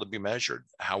to be able to be measured.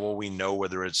 How will we know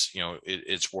whether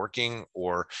it's working,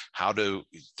 or how to,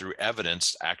 through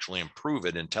evidence, actually improve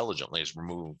it intelligently as we're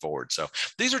moving forward? So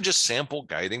these are just sample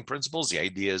guiding principles. The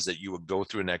idea is that you would go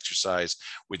through an exercise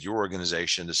with your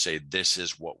organization to say, this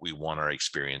is what we want our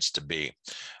experience to be.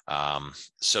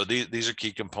 So these are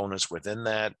key components within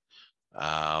that.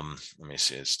 Let me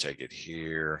see, let's take it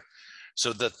here.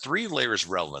 So the 3 layers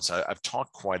of relevance, I've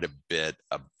talked quite a bit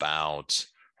about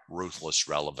ruthless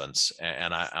relevance,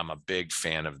 and I'm a big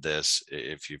fan of this.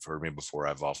 If you've heard me before,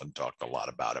 I've often talked a lot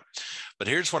about it. But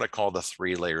here's what I call the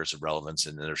 3 layers of relevance,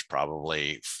 and there's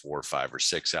probably 4, 5, or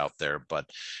 6 out there. But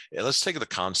let's take the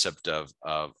concept of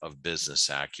business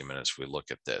acumen as we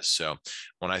look at this. So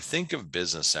when I think of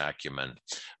business acumen,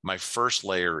 my first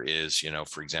layer is,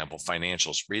 for example,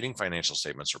 financials. Reading financial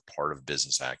statements are part of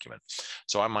business acumen.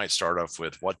 So I might start off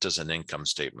with, what does an income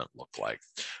statement look like?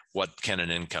 What can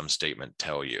an income statement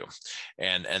tell you?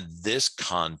 And this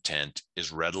content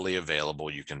is readily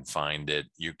available. You can find it.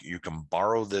 You can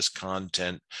borrow this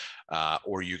content,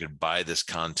 or you can buy this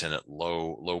content at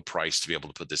low price to be able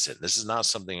to put this in. This is not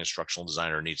something an instructional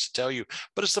designer needs to tell you,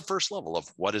 but it's the first level of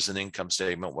what is an income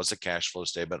statement, what's a cash flow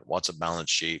statement, what's a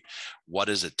balance sheet, what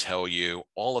does it tell you?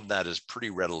 All of that is pretty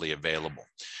readily available.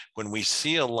 When we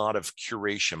see a lot of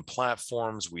curation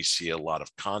platforms, we see a lot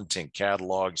of content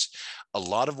catalogs, a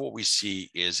lot of what we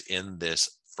see is in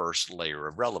this first layer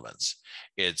of relevance.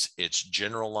 It's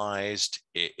generalized,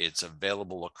 it's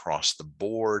available across the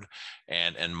board.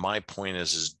 And my point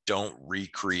is don't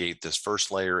recreate this first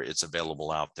layer. It's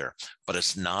available out there, but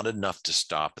it's not enough to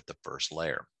stop at the first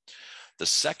layer. The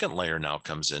second layer now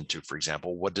comes into, for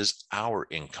example, what does our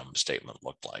income statement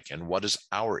look like? And what does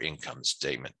our income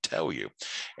statement tell you?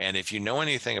 And if you know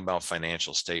anything about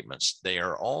financial statements, they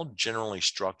are all generally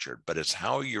structured, but it's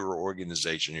how your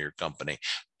organization, your company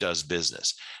does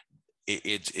business.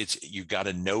 You've got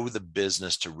to know the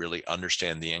business to really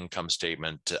understand the income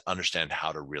statement, to understand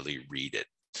how to really read it.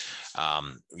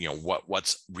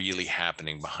 What's really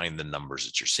happening behind the numbers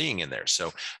that you're seeing in there.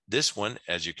 So this one,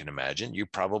 as you can imagine, you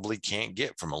probably can't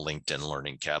get from a LinkedIn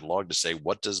learning catalog to say,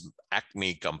 what does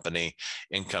Acme company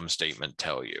income statement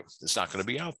tell you? It's not going to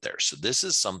be out there. So this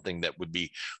is something that would be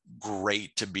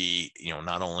great to be,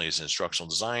 not only as instructional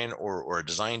design or a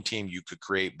design team you could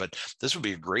create, but this would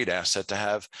be a great asset to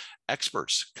have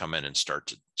experts come in and start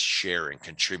to share and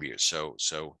contribute. So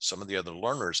some of the other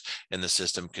learners in the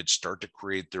system could start to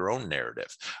create their own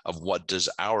narrative of what does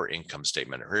our income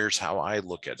statement, or here's how I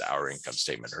look at our income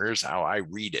statement, or here's how I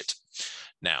read it.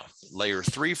 Now, layer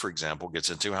 3, for example,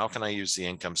 gets into how can I use the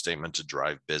income statement to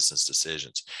drive business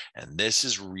decisions? And this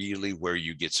is really where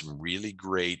you get some really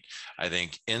great, I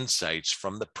think, insights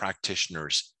from the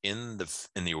practitioners in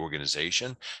the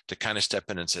organization to kind of step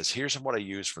in and says, here's what I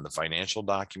use from the financial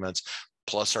documents,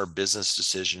 plus our business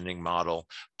decisioning model,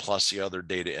 plus the other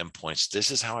data endpoints. This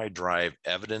is how I drive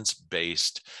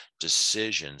evidence-based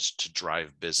decisions to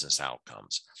drive business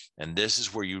outcomes. And this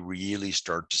is where you really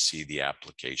start to see the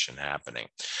application happening.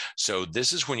 So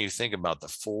this is when you think about the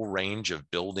full range of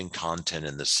building content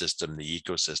in the system, the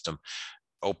ecosystem,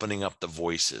 opening up the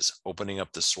voices, opening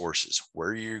up the sources,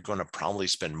 where you're going to probably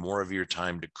spend more of your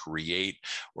time to create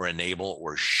or enable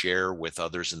or share with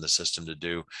others in the system to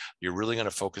do. You're really going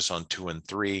to focus on 2 and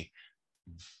 3,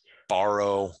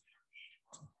 borrow,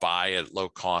 buy at low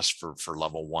cost for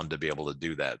level 1 to be able to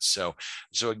do that. So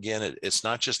again, it's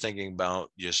not just thinking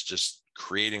about just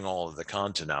creating all of the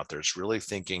content out there. It's really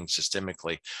thinking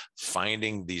systemically,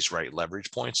 finding these right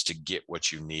leverage points to get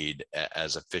what you need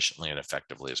as efficiently and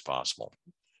effectively as possible.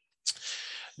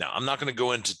 Now, I'm not going to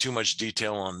go into too much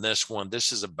detail on this one.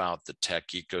 This is about the tech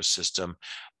ecosystem.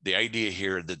 The idea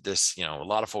here that this, a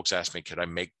lot of folks ask me, could I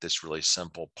make this really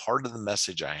simple? Part of the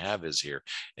message I have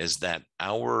is that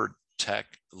our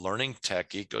learning tech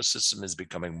ecosystem is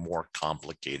becoming more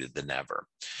complicated than ever.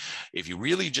 If you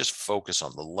really just focus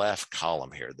on the left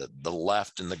column here, the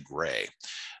left in the gray,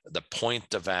 the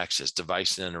point of access,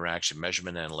 device and interaction,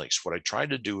 measurement analytics, what I tried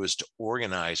to do is to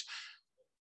organize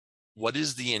what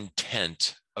is the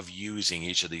intent of using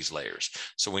each of these layers.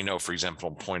 So we know, for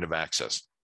example, point of access,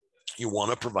 you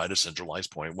want to provide a centralized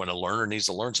point. When a learner needs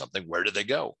to learn something, where do they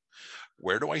go?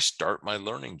 Where do I start my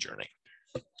learning journey?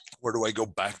 Where do I go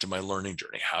back to my learning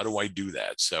journey? How do I do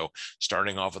that? So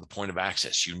starting off with the point of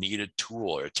access, you need a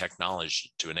tool or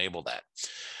technology to enable that.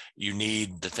 You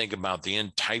need to think about the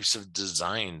end types of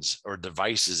designs or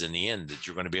devices in the end that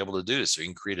you're going to be able to do this, so you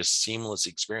can create a seamless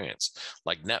experience.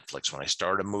 Like Netflix, when I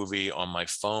start a movie on my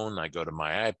phone, I go to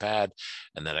my iPad,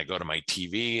 and then I go to my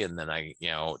TV, and then I,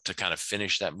 to kind of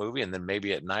finish that movie, and then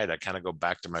maybe at night I kind of go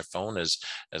back to my phone as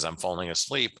I'm falling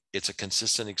asleep. It's a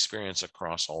consistent experience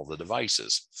across all the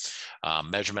devices.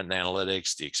 Measurement and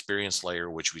analytics, the experience layer,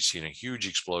 which we've seen a huge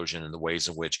explosion in the ways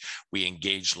in which we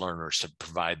engage learners to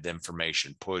provide the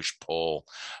information, push, pull,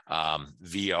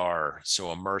 VR,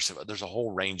 so immersive. There's a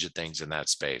whole range of things in that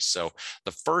space. So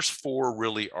the first four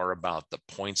really are about the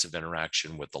points of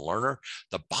interaction with the learner.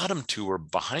 The bottom two are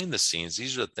behind the scenes.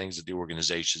 These are the things that the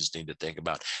organizations need to think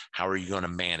about. How are you going to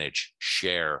manage,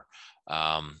 share,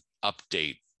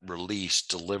 update, release,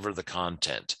 deliver the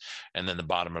content? And then the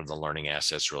bottom of the learning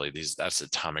assets, really, that's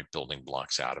atomic building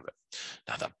blocks out of it.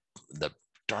 Now, the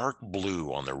dark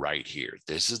blue on the right here,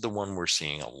 this is the one we're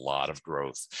seeing a lot of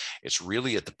growth. It's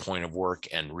really at the point of work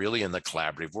and really in the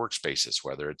collaborative workspaces,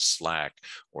 whether it's Slack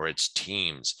or it's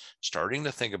Teams, starting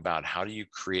to think about how do you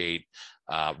create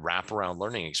wraparound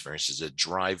learning experiences that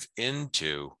drive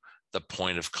into the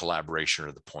point of collaboration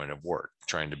or the point of work,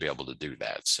 trying to be able to do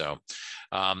that. So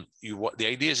the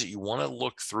idea is that you want to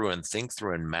look through and think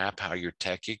through and map how your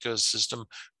tech ecosystem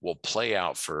will play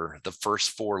out for the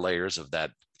first four layers of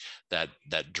that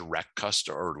direct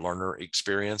customer or learner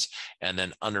experience, and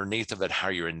then underneath of it, how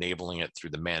you're enabling it through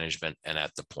the management and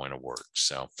at the point of work.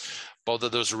 So both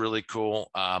of those are really cool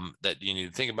that you need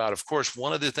to think about. Of course,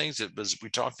 one of the things that we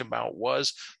talked about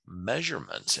was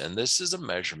measurement, and this is a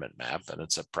measurement map, and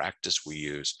it's a practice we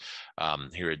use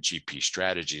here at GP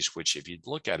Strategies, which if you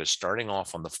look at it, starting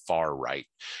off on the far right,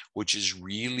 which is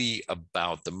really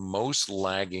about the most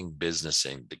lagging business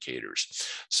indicators.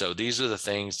 So these are the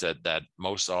things that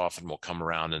most often will come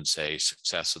around and say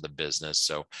success of the business.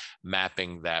 So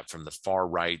mapping that from the far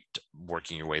right,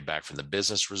 working your way back from the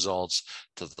business results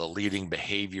to the leading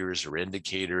behaviors or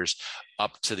indicators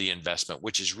up to the investment,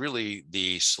 which is really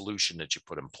the solution that you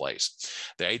put in place.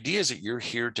 The idea is that you're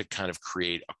here to kind of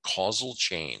create a causal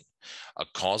chain, a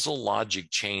causal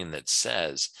logic chain that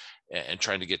says, and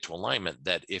trying to get to alignment,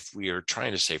 that if we are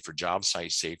trying to say for job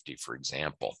site safety, for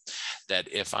example, that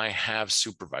if I have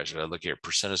supervisors, I look at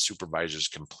percent of supervisors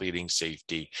completing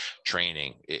safety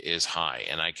training is high,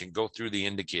 and I can go through the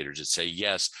indicators that say,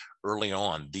 yes, early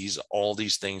on, all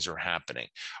these things are happening.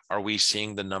 Are we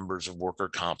seeing the numbers of worker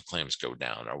comp claims go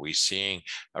down? Are we seeing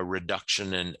a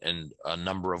reduction in a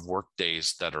number of work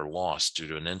days that are lost due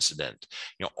to an incident?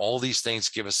 All these things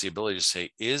give us the ability to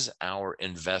say, is our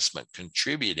investment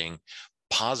contributing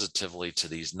positively to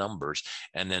these numbers?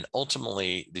 And then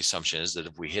ultimately, the assumption is that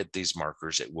if we hit these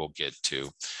markers, it will get to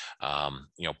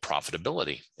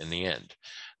profitability in the end.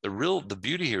 The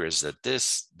beauty here is that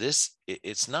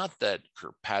it's not that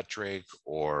Kirkpatrick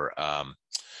or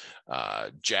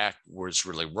Jack was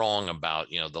really wrong about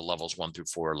the levels 1 through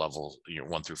 4, level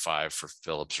 1 through 5 for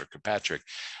Phillips or Kirkpatrick.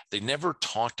 They never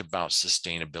talked about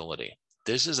sustainability.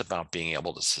 This is about being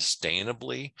able to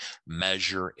sustainably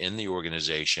measure in the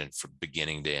organization from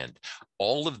beginning to end.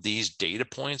 All of these data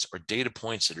points are data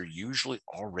points that are usually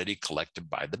already collected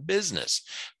by the business.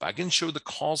 If I can show the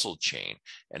causal chain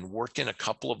and work in a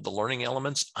couple of the learning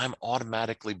elements, I'm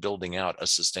automatically building out a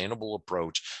sustainable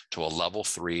approach to a level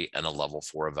 3 and a level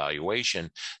 4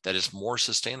 evaluation that is more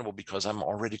sustainable because I'm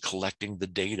already collecting the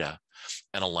data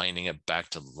and aligning it back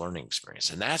to the learning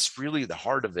experience. And that's really the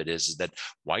heart of it, is that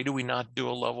why do we not do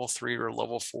a level 3 or a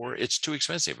level 4? It's too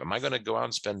expensive. Am I going to go out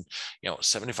and spend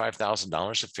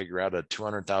 $75,000 to figure out a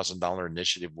 $200,000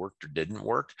 initiative worked or didn't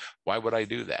work? Why would I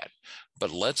do that?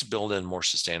 But let's build in more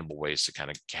sustainable ways to kind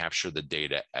of capture the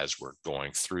data as we're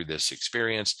going through this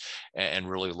experience and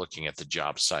really looking at the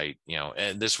job site,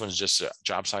 and this one's just a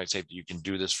job site safety. You can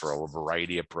do this for a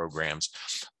variety of programs,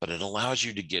 but it allows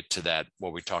you to get to that,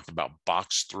 what we talked about,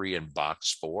 box 3 and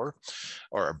box 4,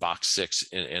 or box 6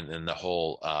 in the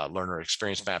whole learner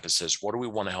experience map. It says, what do we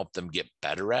want to help them get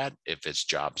better at? If it's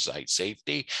job site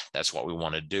safety, that's what we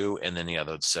want to do. And then the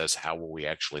other says, how will we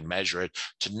actually measure it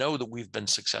to know that we've been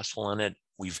successful in it?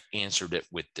 We've answered it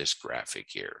with this graphic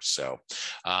here. So,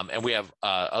 and we have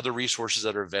other resources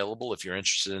that are available. If you're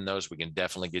interested in those, we can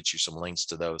definitely get you some links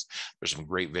to those. There's some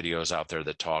great videos out there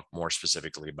that talk more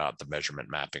specifically about the measurement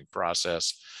mapping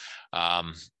process.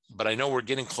 but I know we're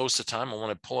getting close to time. I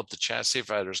want to pull up the chat, see if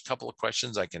there's a couple of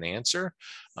questions I can answer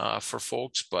for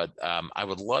folks, but I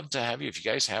would love to have you. If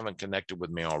you guys haven't connected with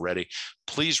me already,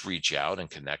 please reach out and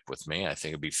connect with me. I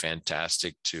think it'd be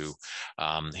fantastic to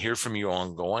hear from you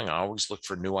ongoing. I always look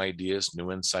for new ideas,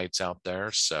 new insights out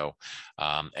there. So,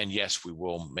 and yes, we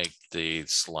will make the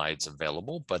slides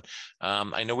available, but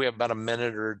I know we have about a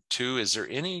minute or two. Is there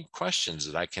any questions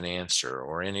that I can answer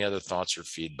or any other thoughts or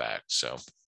feedback? So.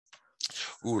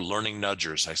 Ooh, learning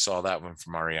nudgers. I saw that one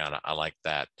from Ariana. I like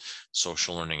that.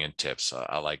 Social learning and tips.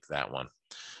 I like that one.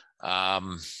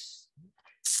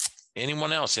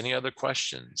 Anyone else? Any other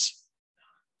questions?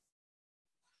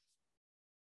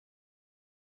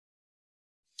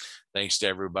 Thanks to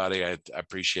everybody. I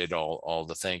appreciate all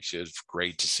the thanks. It's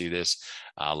great to see this.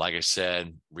 Like I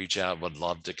said, reach out. Would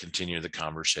love to continue the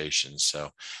conversation. So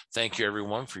thank you,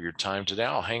 everyone, for your time today.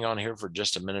 I'll hang on here for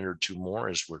just a minute or two more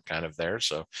as we're kind of there.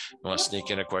 So if you want to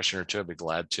sneak in a question or two, I'd be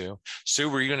glad to. Sue,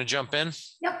 were you going to jump in?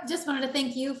 Yep. Just wanted to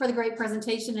thank you for the great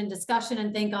presentation and discussion,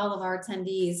 and thank all of our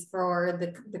attendees for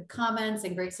the comments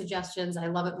and great suggestions. I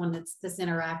love it when it's this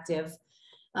interactive.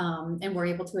 And we're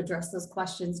able to address those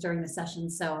questions during the session.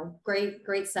 So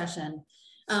great session.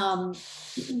 We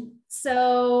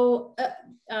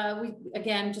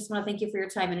again just want to thank you for your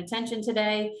time and attention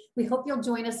today. We hope you'll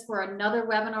join us for another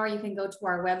webinar. You can go to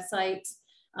our website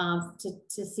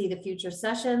to see the future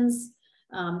sessions.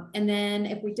 And then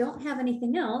if we don't have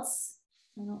anything else,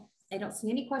 I don't see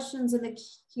any questions in the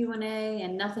Q&A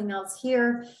and nothing else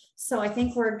here. So I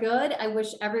think we're good. I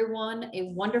wish everyone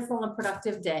a wonderful and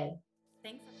productive day.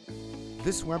 Thanks.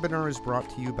 This webinar is brought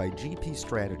to you by GP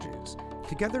Strategies.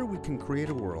 Together we can create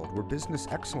a world where business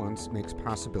excellence makes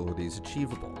possibilities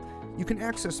achievable. You can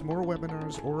access more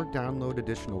webinars or download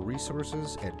additional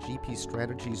resources at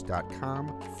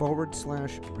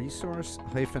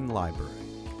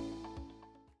gpstrategies.com/resource-library.